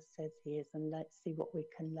Jesus says he is, and let's see what we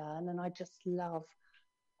can learn. And I just love,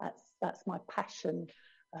 that's my passion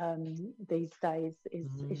these days,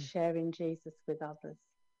 is sharing Jesus with others.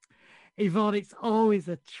 Yvonne, it's always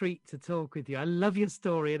a treat to talk with you. I love your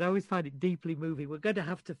story and I always find it deeply moving. We're going to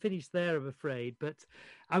have to finish there, I'm afraid, but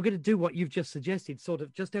I'm going to do what you've just suggested, sort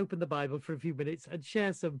of just open the Bible for a few minutes and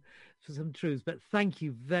share some truths. But thank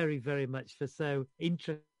you very, very much for so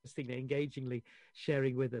interestingly, engagingly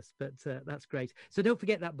sharing with us. But that's great. So don't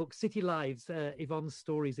forget that book, City Lives, Yvonne's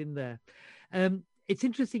stories in there. It's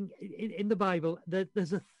interesting in the Bible that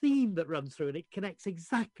there's a theme that runs through and it connects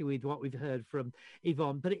exactly with what we've heard from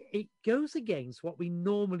Yvonne, but it goes against what we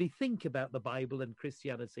normally think about the Bible and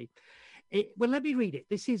Christianity. Well, let me read it.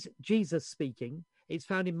 This is Jesus speaking. It's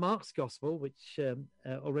found in Mark's Gospel, which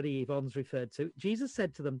already Yvonne's referred to. Jesus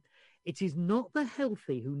said to them, "It is not the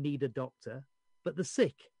healthy who need a doctor, but the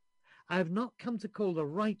sick. I have not come to call the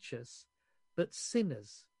righteous, but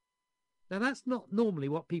sinners." Now, that's not normally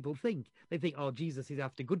what people think. They think, oh, Jesus is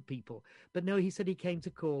after good people. But no, he said he came to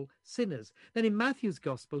call sinners. Then in Matthew's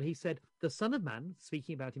Gospel, he said, the Son of Man,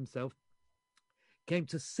 speaking about himself, came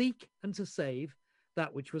to seek and to save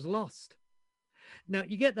that which was lost. Now,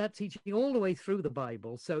 you get that teaching all the way through the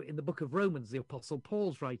Bible. So in the book of Romans, the Apostle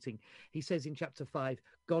Paul's writing, he says in chapter 5,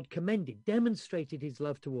 God demonstrated his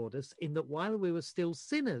love toward us in that while we were still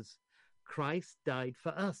sinners, Christ died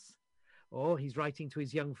for us. Or he's writing to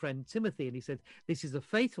his young friend Timothy, and he said, this is a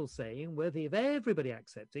faithful saying worthy of everybody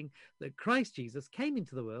accepting that Christ Jesus came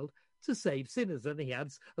into the world to save sinners. And he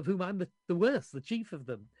adds, of whom I'm the worst, the chief of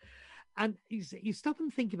them. And you stop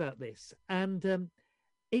and think about this, and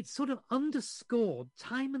it's sort of underscored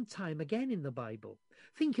time and time again in the Bible.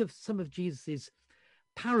 Think of some of Jesus's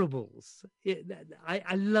parables.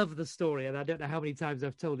 I love the story, and I don't know how many times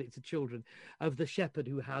I've told it to children, of the shepherd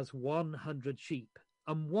who has 100 sheep.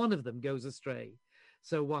 And one of them goes astray.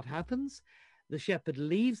 So what happens? The shepherd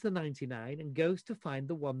leaves the 99 and goes to find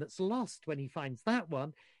the one that's lost. When he finds that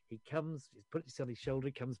one, he puts it on his shoulder,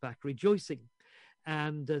 he comes back rejoicing.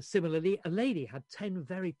 And similarly, a lady had 10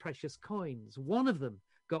 very precious coins. One of them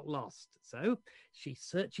got lost. So she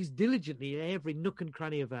searches diligently in every nook and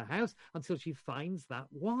cranny of her house until she finds that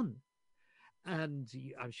one. And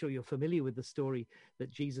I'm sure you're familiar with the story that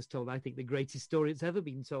Jesus told. I think the greatest story that's ever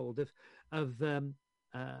been told of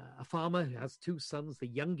a farmer who has 2 sons. The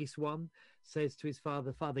youngest one says to his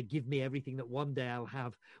father, "Father, give me everything that one day I'll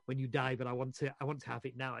have when you die, but I want to have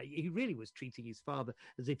it now." He really was treating his father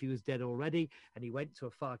as if he was dead already, and he went to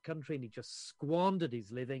a far country and he just squandered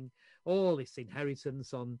his living, all this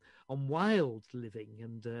inheritance on wild living,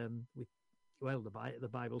 and the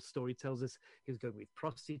Bible story tells us he was going with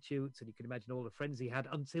prostitutes, and you can imagine all the friends he had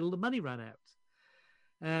until the money ran out.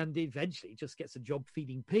 And eventually just gets a job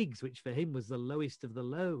feeding pigs, which for him was the lowest of the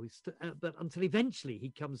low. But until eventually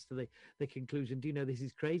he comes to the conclusion, do you know, this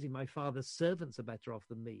is crazy. My father's servants are better off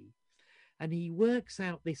than me. And he works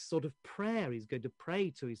out this sort of prayer. He's going to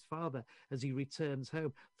pray to his father as he returns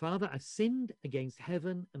home. "Father, I've sinned against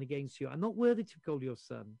heaven and against you. I'm not worthy to be called your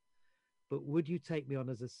son, but would you take me on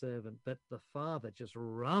as a servant?" But the father just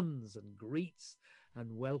runs and greets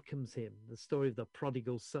and welcomes him. The story of the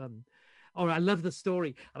prodigal son. Oh, I love the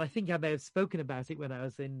story, and I think I may have spoken about it when I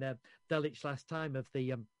was in Dulwich last time, of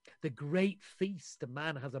the great feast. A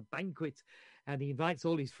man has a banquet, and he invites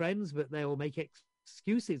all his friends, but they all make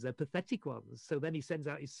excuses. They're pathetic ones. So then he sends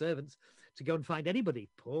out his servants to go and find anybody,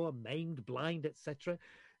 poor, maimed, blind, etc.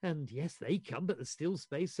 And yes, they come, but there's still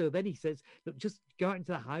space. So then he says, look, just go out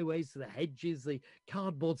into the highways, to the hedges, the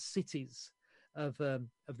cardboard cities of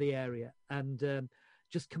the area, and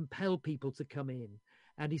just compel people to come in.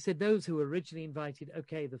 And he said those who were originally invited,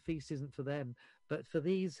 okay, the feast isn't for them, but for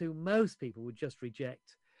these who most people would just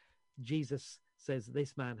reject, Jesus says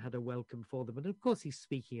this man had a welcome for them. And of course, he's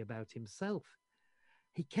speaking about himself.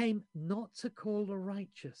 He came not to call the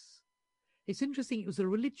righteous. It's interesting, it was the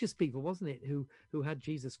religious people, wasn't it, who had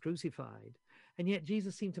Jesus crucified. And yet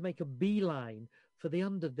Jesus seemed to make a beeline for the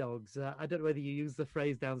underdogs. I don't know whether you use the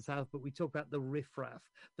phrase down south, but we talk about the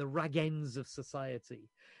riffraff, the rag ends of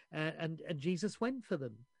society. And Jesus went for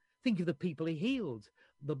them. Think of the people he healed,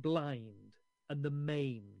 the blind and the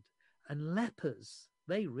maimed and lepers.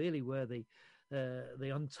 They really were the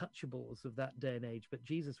untouchables of that day and age. But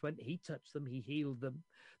Jesus went, he touched them, he healed them,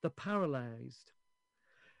 the paralyzed.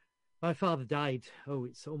 My father died,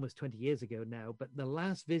 it's almost 20 years ago now, but the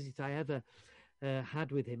last visit I ever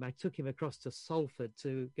had with him, I took him across to Salford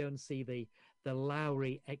to go and see the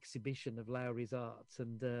Lowry exhibition of Lowry's art.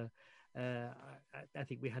 And I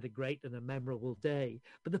think we had a great and a memorable day.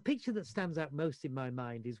 But the picture that stands out most in my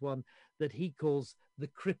mind is one that he calls The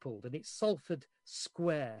Crippled, and it's Salford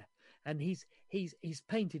Square. And he's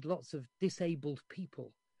painted lots of disabled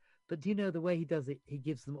people. But do you know the way he does it? He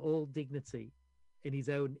gives them all dignity in his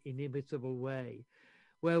own inimitable way.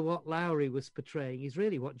 where what Lowry was portraying is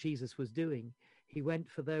really what Jesus was doing. He went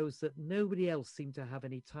for those that nobody else seemed to have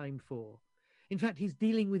any time for. In fact, he's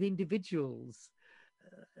dealing with individuals.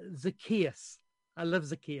 Zacchaeus. I love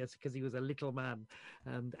Zacchaeus because he was a little man.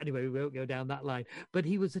 And anyway, we won't go down that line. But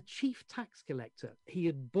he was a chief tax collector. He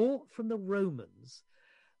had bought from the Romans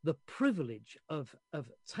the privilege of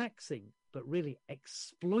taxing, but really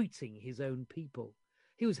exploiting his own people.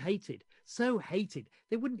 He was hated, so hated,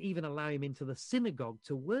 they wouldn't even allow him into the synagogue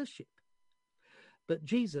to worship. But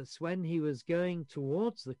Jesus, when he was going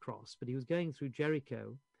towards the cross, but he was going through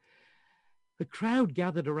Jericho, the crowd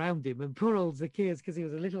gathered around him, and poor old Zacchaeus, because he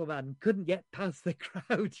was a little man, couldn't get past the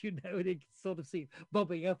crowd, you know, and he could sort of see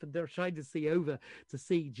bobbing up, and they're trying to see over to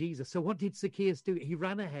see Jesus. So what did Zacchaeus do? He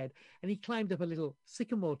ran ahead and he climbed up a little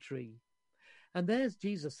sycamore tree. And there's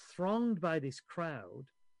Jesus thronged by this crowd.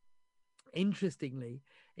 Interestingly,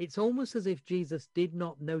 it's almost as if Jesus did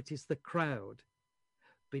not notice the crowd,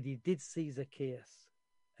 but he did see Zacchaeus.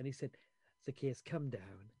 And he said, Zacchaeus, come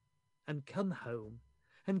down and come home.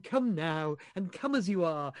 And come now, and come as you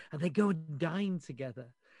are. And they go and dine together.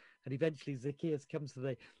 And eventually Zacchaeus comes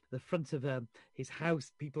to the front of his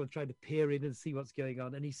house. People are trying to peer in and see what's going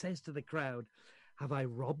on. And he says to the crowd, have I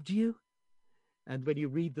robbed you? And when you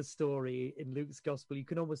read the story in Luke's gospel, you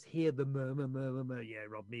can almost hear the murmur. Yeah,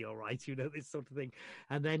 rob me, all right, you know, this sort of thing.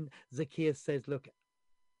 And then Zacchaeus says, look,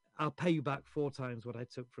 I'll pay you back 4 times what I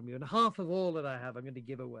took from you. And half of all that I have, I'm going to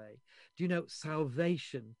give away. Do you know,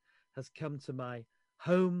 salvation has come to my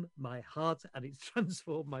home, my heart, and it's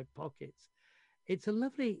transformed my pockets. It's a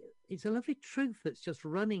lovely truth that's just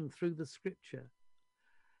running through the scripture.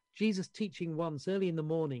 Jesus teaching once early in the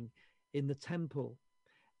morning in the temple,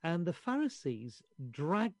 and the Pharisees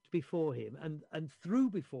dragged before him and threw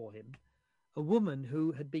before him a woman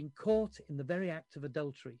who had been caught in the very act of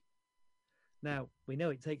adultery. Now, we know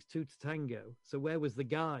it takes 2 to tango, so where was the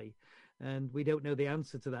guy? And we don't know the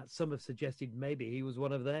answer to that. Some have suggested maybe he was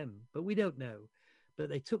one of them, but we don't know. But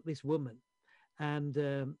they took this woman and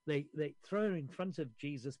they throw her in front of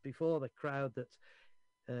Jesus before the crowd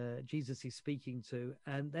that Jesus is speaking to.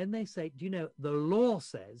 And then they say, do you know, the law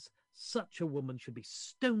says such a woman should be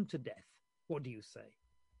stoned to death. What do you say?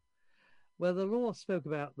 Well, the law spoke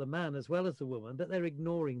about the man as well as the woman, but they're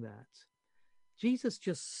ignoring that. Jesus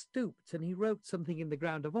just stooped and he wrote something in the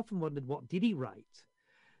ground. I've often wondered, what did he write?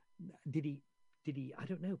 Did he, I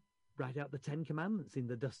don't know, write out the 10 Commandments in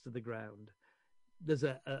the dust of the ground? There's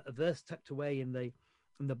a verse tucked away in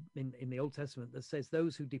the Old Testament that says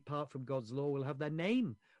those who depart from God's law will have their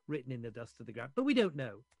name written in the dust of the ground, but we don't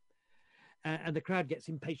know. And the crowd gets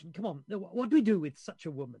impatient. Come on, what do we do with such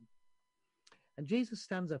a woman? And Jesus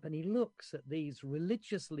stands up and he looks at these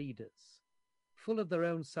religious leaders full of their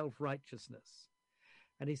own self-righteousness.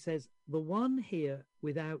 And he says, the one here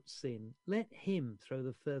without sin, let him throw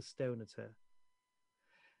the first stone at her.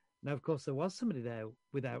 Now, of course, there was somebody there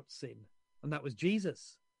without sin. And that was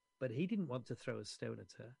Jesus, but he didn't want to throw a stone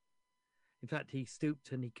at her. In fact, he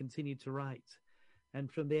stooped and he continued to write.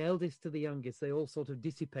 And from the eldest to the youngest, they all sort of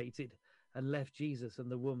dissipated and left Jesus and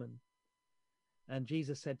the woman. And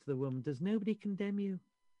Jesus said to the woman, does nobody condemn you?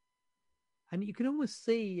 And you can almost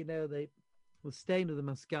see, you know, the stain of the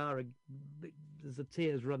mascara, as the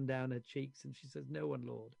tears run down her cheeks. And she says, no one,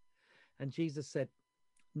 Lord. And Jesus said,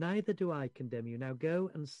 neither do I condemn you. Now go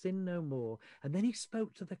and sin no more. And then he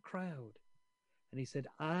spoke to the crowd. And he said,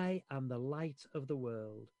 I am the light of the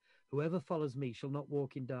world. Whoever follows me shall not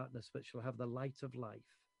walk in darkness, but shall have the light of life.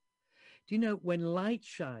 Do you know, when light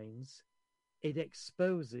shines, it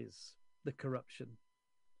exposes the corruption.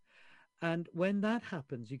 And when that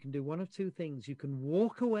happens, you can do one of 2 things. You can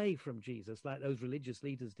walk away from Jesus like those religious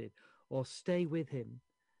leaders did, or stay with him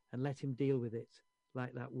and let him deal with it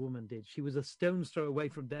like that woman did. She was a stone's throw away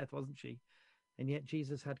from death, wasn't she? And yet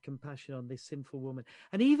Jesus had compassion on this sinful woman.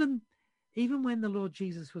 And even when the Lord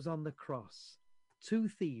Jesus was on the cross, 2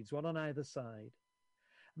 thieves, one on either side,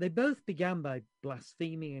 they both began by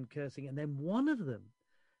blaspheming and cursing, and then one of them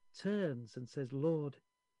turns and says, Lord,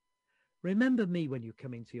 remember me when you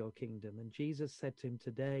come into your kingdom. And Jesus said to him,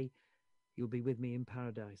 today you'll be with me in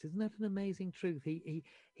paradise. Isn't that an amazing truth?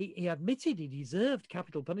 He admitted he deserved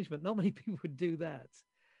capital punishment. Not many people would do that.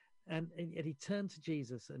 And yet he turned to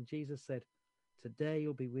Jesus, and Jesus said, today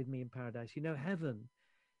you'll be with me in paradise. You know, heaven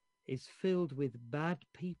is filled with bad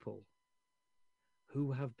people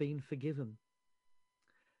who have been forgiven.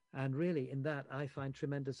 And really, in that, I find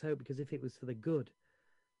tremendous hope, because if it was for the good,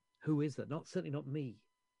 who is that? Certainly not me.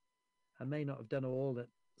 I may not have done all that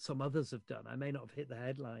some others have done. I may not have hit the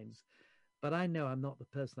headlines, but I know I'm not the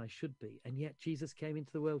person I should be. And yet Jesus came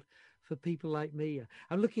into the world for people like me.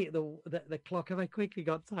 I'm looking at the clock. Have I quickly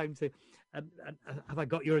got time to, have I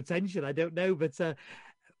got your attention? I don't know, but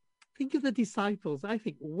think of the disciples. I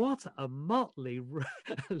think what a motley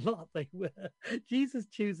lot they were. Jesus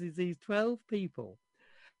chooses these 12 people.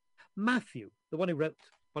 Matthew, the one who wrote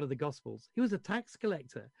one of the Gospels, he was a tax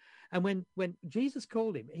collector. And when Jesus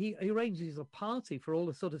called him, he arranges a party for all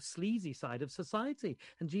the sort of sleazy side of society,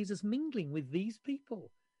 and Jesus mingling with these people.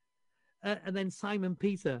 And then Simon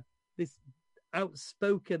Peter, this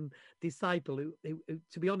outspoken disciple who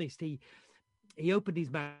to be honest, he opened his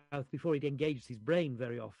mouth before he'd engaged his brain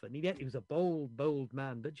very often. Yet he was a bold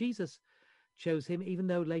man. But Jesus chose him, even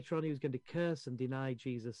though later on he was going to curse and deny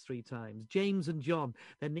Jesus 3 times. James and John,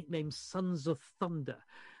 they're nicknamed Sons of Thunder.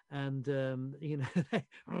 And,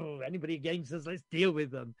 anybody against us, let's deal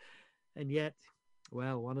with them. And yet,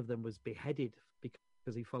 well, one of them was beheaded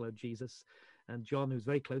because he followed Jesus. And John, who's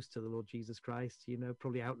very close to the Lord Jesus Christ,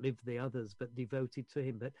 probably outlived the others, but devoted to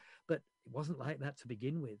him. But it wasn't like that to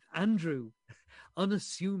begin with. Andrew,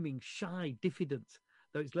 unassuming, shy, diffident,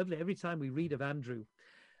 though it's lovely every time we read of Andrew.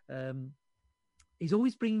 He's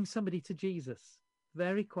always bringing somebody to Jesus.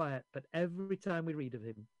 Very quiet, but every time we read of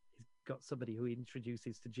him, he's got somebody who he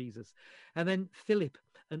introduces to Jesus. And then Philip,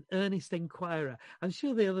 an earnest inquirer. I'm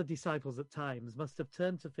sure the other disciples at times must have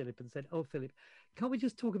turned to Philip and said, "Oh, Philip, can't we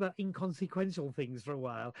just talk about inconsequential things for a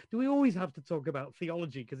while? Do we always have to talk about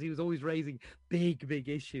theology?" Because he was always raising big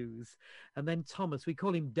issues. And then Thomas, we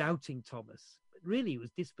call him Doubting Thomas. But really, he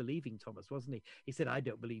was disbelieving Thomas, wasn't he? He said, "I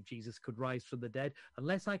don't believe Jesus could rise from the dead.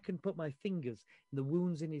 Unless I can put my fingers in the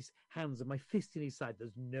wounds in his hands and my fist in his side,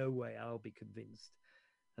 there's no way I'll be convinced."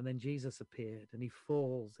 And then Jesus appeared and he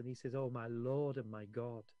falls and he says, "Oh, my Lord and my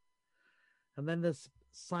God." And then there's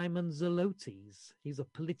Simon Zelotes. He's a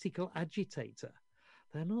political agitator.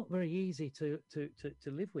 They're not very easy to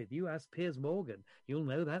live with. You ask Piers Morgan, you'll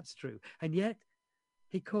know that's true. And yet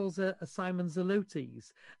he calls a Simon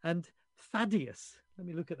Zelotes. And Thaddeus, let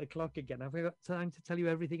me look at the clock again. Have I got time to tell you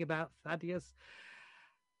everything about Thaddeus?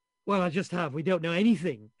 Well, I just have. We don't know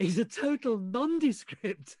anything. He's a total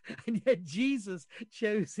nondescript, and yet Jesus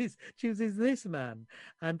chooses this man,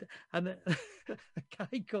 and a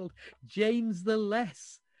guy called James the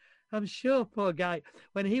Less. I'm sure, poor guy,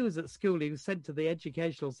 when he was at school, he was sent to the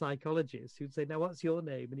educational psychologist who'd say, "Now, what's your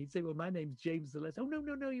name?" And he'd say, "Well, my name's James the Less." "Oh,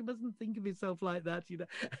 no, you mustn't think of yourself like that.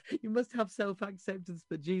 You must have self-acceptance."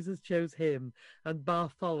 But Jesus chose him, and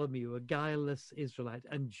Bartholomew, a guileless Israelite,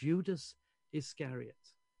 and Judas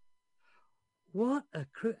Iscariot. What a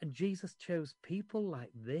crew. And Jesus chose people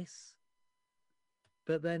like this.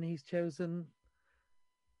 But then he's chosen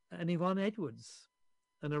an Yvonne Edwards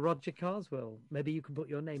and a Roger Carswell. Maybe you can put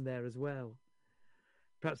your name there as well.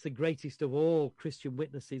 Perhaps the greatest of all Christian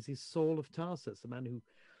witnesses is Saul of Tarsus, the man who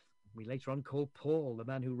we later on call Paul, the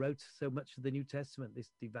man who wrote so much of the New Testament,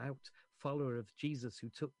 this devout follower of Jesus who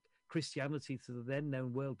took Christianity to the then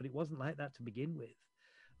known world. But it wasn't like that to begin with.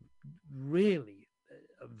 Really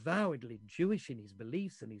avowedly Jewish in his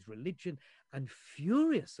beliefs and his religion, and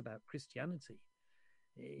furious about Christianity.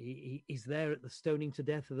 He's there at the stoning to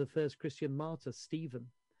death of the first Christian martyr,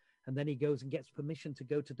 Stephen. And then he goes and gets permission to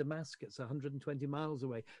go to Damascus, 120 miles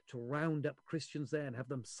away, to round up Christians there and have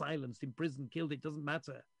them silenced, imprisoned, killed. It doesn't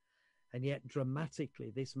matter. And yet,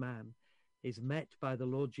 dramatically, this man is met by the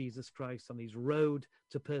Lord Jesus Christ on his road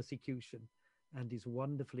to persecution, and is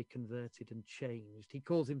wonderfully converted and changed. He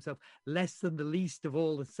calls himself less than the least of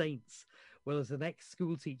all the saints. Well, as an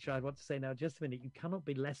ex-school teacher, I'd want to say, now, just a minute, you cannot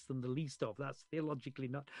be less than the least of. That's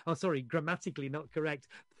grammatically not correct.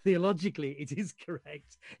 Theologically, it is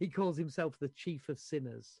correct. He calls himself the chief of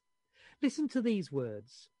sinners. Listen to these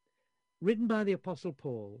words, written by the Apostle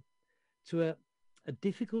Paul to a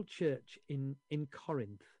difficult church in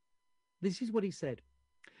Corinth. This is what he said.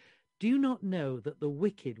 "Do you not know that the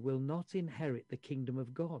wicked will not inherit the kingdom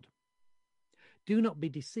of God? Do not be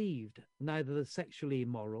deceived, neither the sexually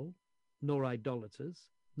immoral, nor idolaters,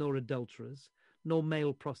 nor adulterers, nor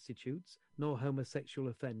male prostitutes, nor homosexual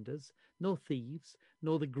offenders, nor thieves,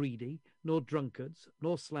 nor the greedy, nor drunkards,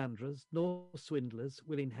 nor slanderers, nor swindlers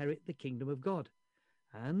will inherit the kingdom of God."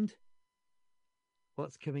 And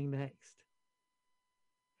what's coming next?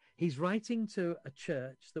 He's writing to a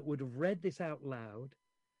church that would have read this out loud.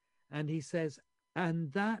 And he says,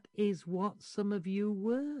 "And that is what some of you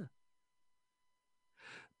were.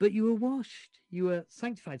 But you were washed, you were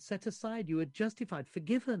sanctified, set aside, you were justified,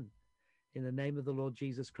 forgiven in the name of the Lord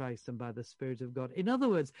Jesus Christ and by the Spirit of God." In other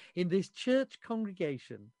words, in this church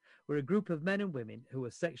congregation were a group of men and women who were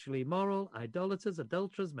sexually immoral, idolaters,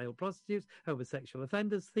 adulterers, male prostitutes, homosexual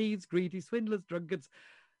offenders, thieves, greedy, swindlers, drunkards.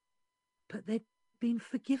 but they'd been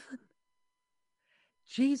forgiven.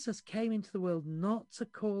 Jesus came into the world not to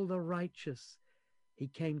call the righteous. He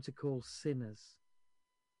came to call sinners.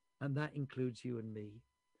 And that includes you and me.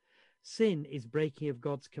 Sin is breaking of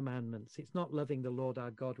God's commandments. It's not loving the Lord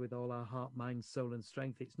our God with all our heart, mind, soul, and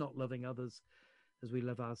strength. It's not loving others as we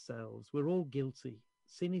love ourselves. We're all guilty.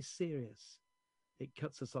 Sin is serious. It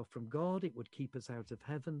cuts us off from God. It would keep us out of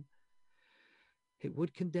heaven. It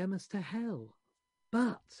would condemn us to hell.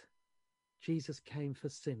 But Jesus came for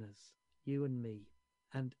sinners, you and me.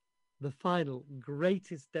 And the final,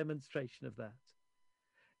 greatest demonstration of that,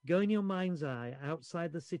 go in your mind's eye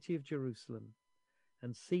outside the city of Jerusalem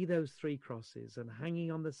and see those 3 crosses, and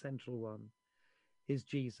hanging on the central one is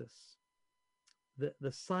Jesus.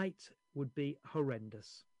 The sight would be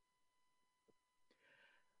horrendous.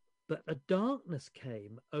 But a darkness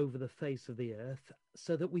came over the face of the earth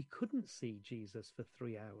so that we couldn't see Jesus for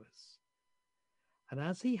 3 hours. And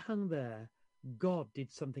as he hung there, God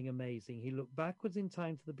did something amazing. He looked backwards in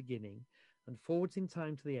time to the beginning and forwards in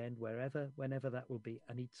time to the end, whenever that will be.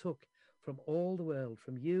 And he took from all the world,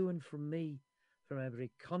 from you and from me, from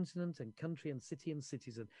every continent and country and city and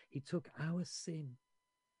citizen, he took our sin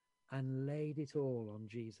and laid it all on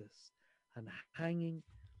Jesus. And hanging,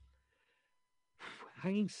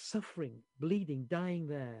 suffering, bleeding, dying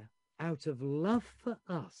there, out of love for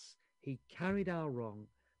us, he carried our wrong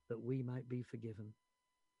that we might be forgiven.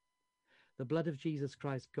 The blood of Jesus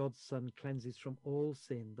Christ, God's Son, cleanses from all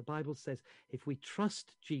sin. The Bible says if we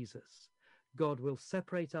trust Jesus, God will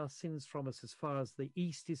separate our sins from us as far as the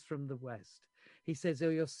east is from the west. He says, oh,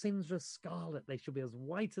 your sins are as scarlet. They shall be as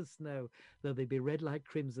white as snow. Though they be red like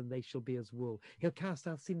crimson, they shall be as wool. He'll cast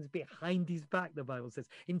our sins behind his back, the Bible says,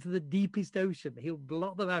 into the deepest ocean. He'll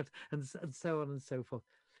blot them out, and so on and so forth.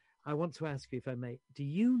 I want to ask you, if I may, do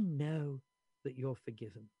you know that you're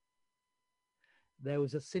forgiven? There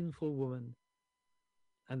was a sinful woman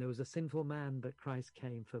and there was a sinful man, but Christ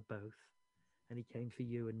came for both. And he came for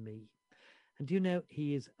you and me. And do you know,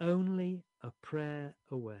 he is only a prayer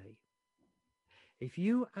away. If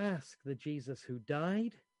you ask the Jesus who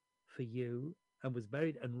died for you and was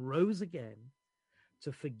buried and rose again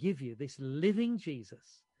to forgive you, this living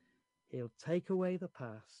Jesus, he'll take away the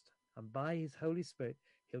past, and by his Holy Spirit,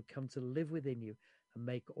 he'll come to live within you and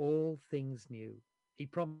make all things new. He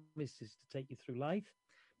promises to take you through life,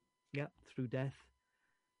 through death,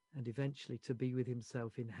 and eventually to be with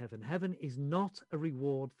himself in heaven. Heaven is not a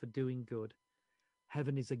reward for doing good.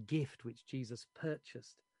 Heaven is a gift which Jesus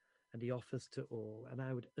purchased and he offers to all. And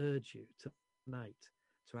I would urge you tonight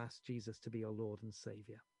to ask Jesus to be your Lord and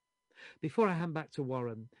Saviour. Before I hand back to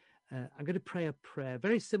Warren, I'm going to pray a prayer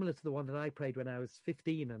very similar to the one that I prayed when I was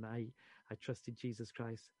 15 and I trusted Jesus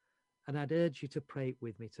Christ. And I'd urge you to pray it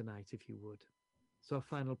with me tonight, if you would. So a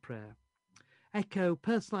final prayer.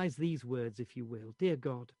 Personalize these words, if you will. Dear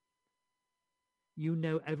God, you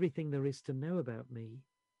know everything there is to know about me.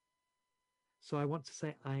 So I want to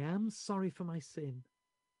say, I am sorry for my sin,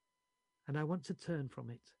 and I want to turn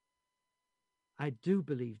from it. I do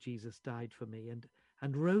believe Jesus died for me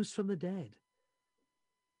and rose from the dead.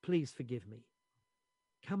 Please forgive me.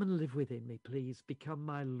 Come and live within me, please. Become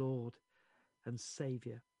my Lord and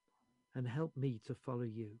Saviour, and help me to follow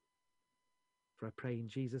you. For I pray in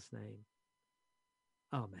Jesus' name.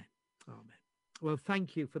 Amen. Amen. Well,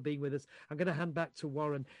 thank you for being with us. I'm going to hand back to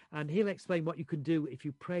Warren, and he'll explain what you can do if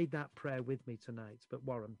you prayed that prayer with me tonight. But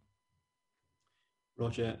Warren.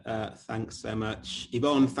 Roger, thanks so much.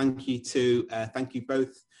 Yvonne, thank you too. Thank you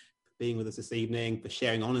both for being with us this evening, for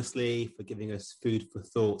sharing honestly, for giving us food for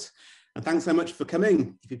thought. And thanks so much for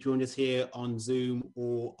coming, if you've joined us here on Zoom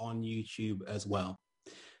or on YouTube as well.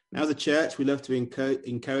 Now, as a church, we love to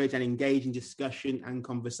encourage and engage in discussion and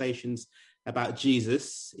conversations about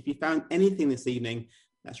Jesus. If you found anything this evening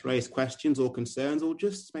that's raised questions or concerns or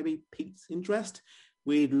just maybe piqued interest,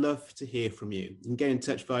 we'd love to hear from you. You can get in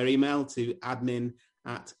touch via email to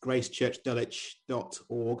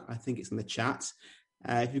admin@gracechurchdulwich.org. I think it's in the chat.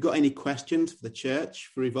 If you've got any questions for the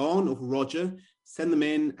church, for Yvonne or for Roger, send them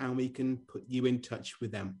in and we can put you in touch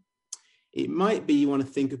with them. It might be you want to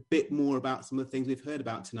think a bit more about some of the things we've heard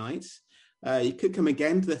about tonight. You could come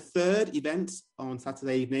again to the third event on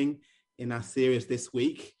Saturday evening in our series this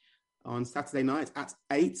week. On Saturday night at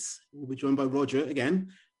 8, we'll be joined by Roger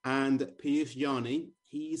again and Piyush Jani.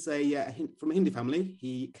 He's from a Hindu family.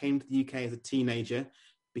 He came to the UK as a teenager,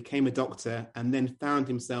 became a doctor, and then found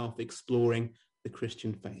himself exploring the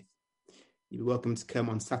Christian faith. You're welcome to come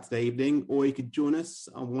on Saturday evening, or you could join us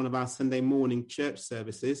on one of our Sunday morning church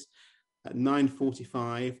services at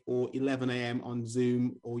 9:45 or 11 a.m. on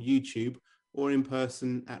Zoom or YouTube, or in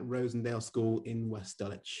person at Rosendale School in West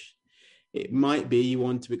Dulwich. It might be you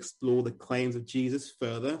want to explore the claims of Jesus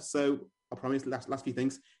further. So I promise, last few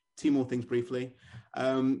things, 2 more things briefly.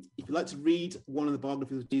 If you'd like to read one of the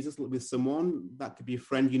biographies of Jesus with someone, that could be a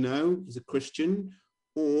friend you know who's a Christian,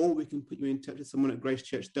 or we can put you in touch with someone at Grace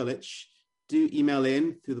Church Dulwich. Do email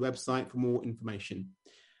in through the website for more information.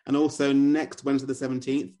 And also next Wednesday the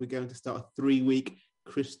 17th, we're going to start a 3-week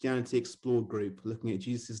Christianity Explored group looking at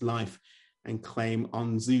Jesus' life and claim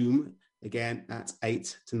on Zoom, again at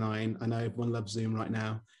 8 to 9. I know everyone loves Zoom right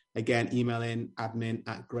now. Again, email in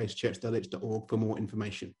admin@gracechurchdulwich.org for more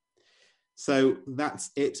information. So that's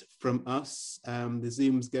it from us. The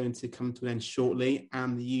Zoom's going to come to an end shortly,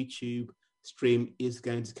 and the YouTube stream is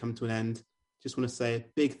going to come to an end. Just want to say a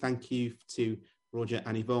big thank you to Roger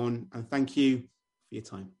and Yvonne, and thank you for your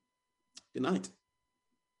time. Good night.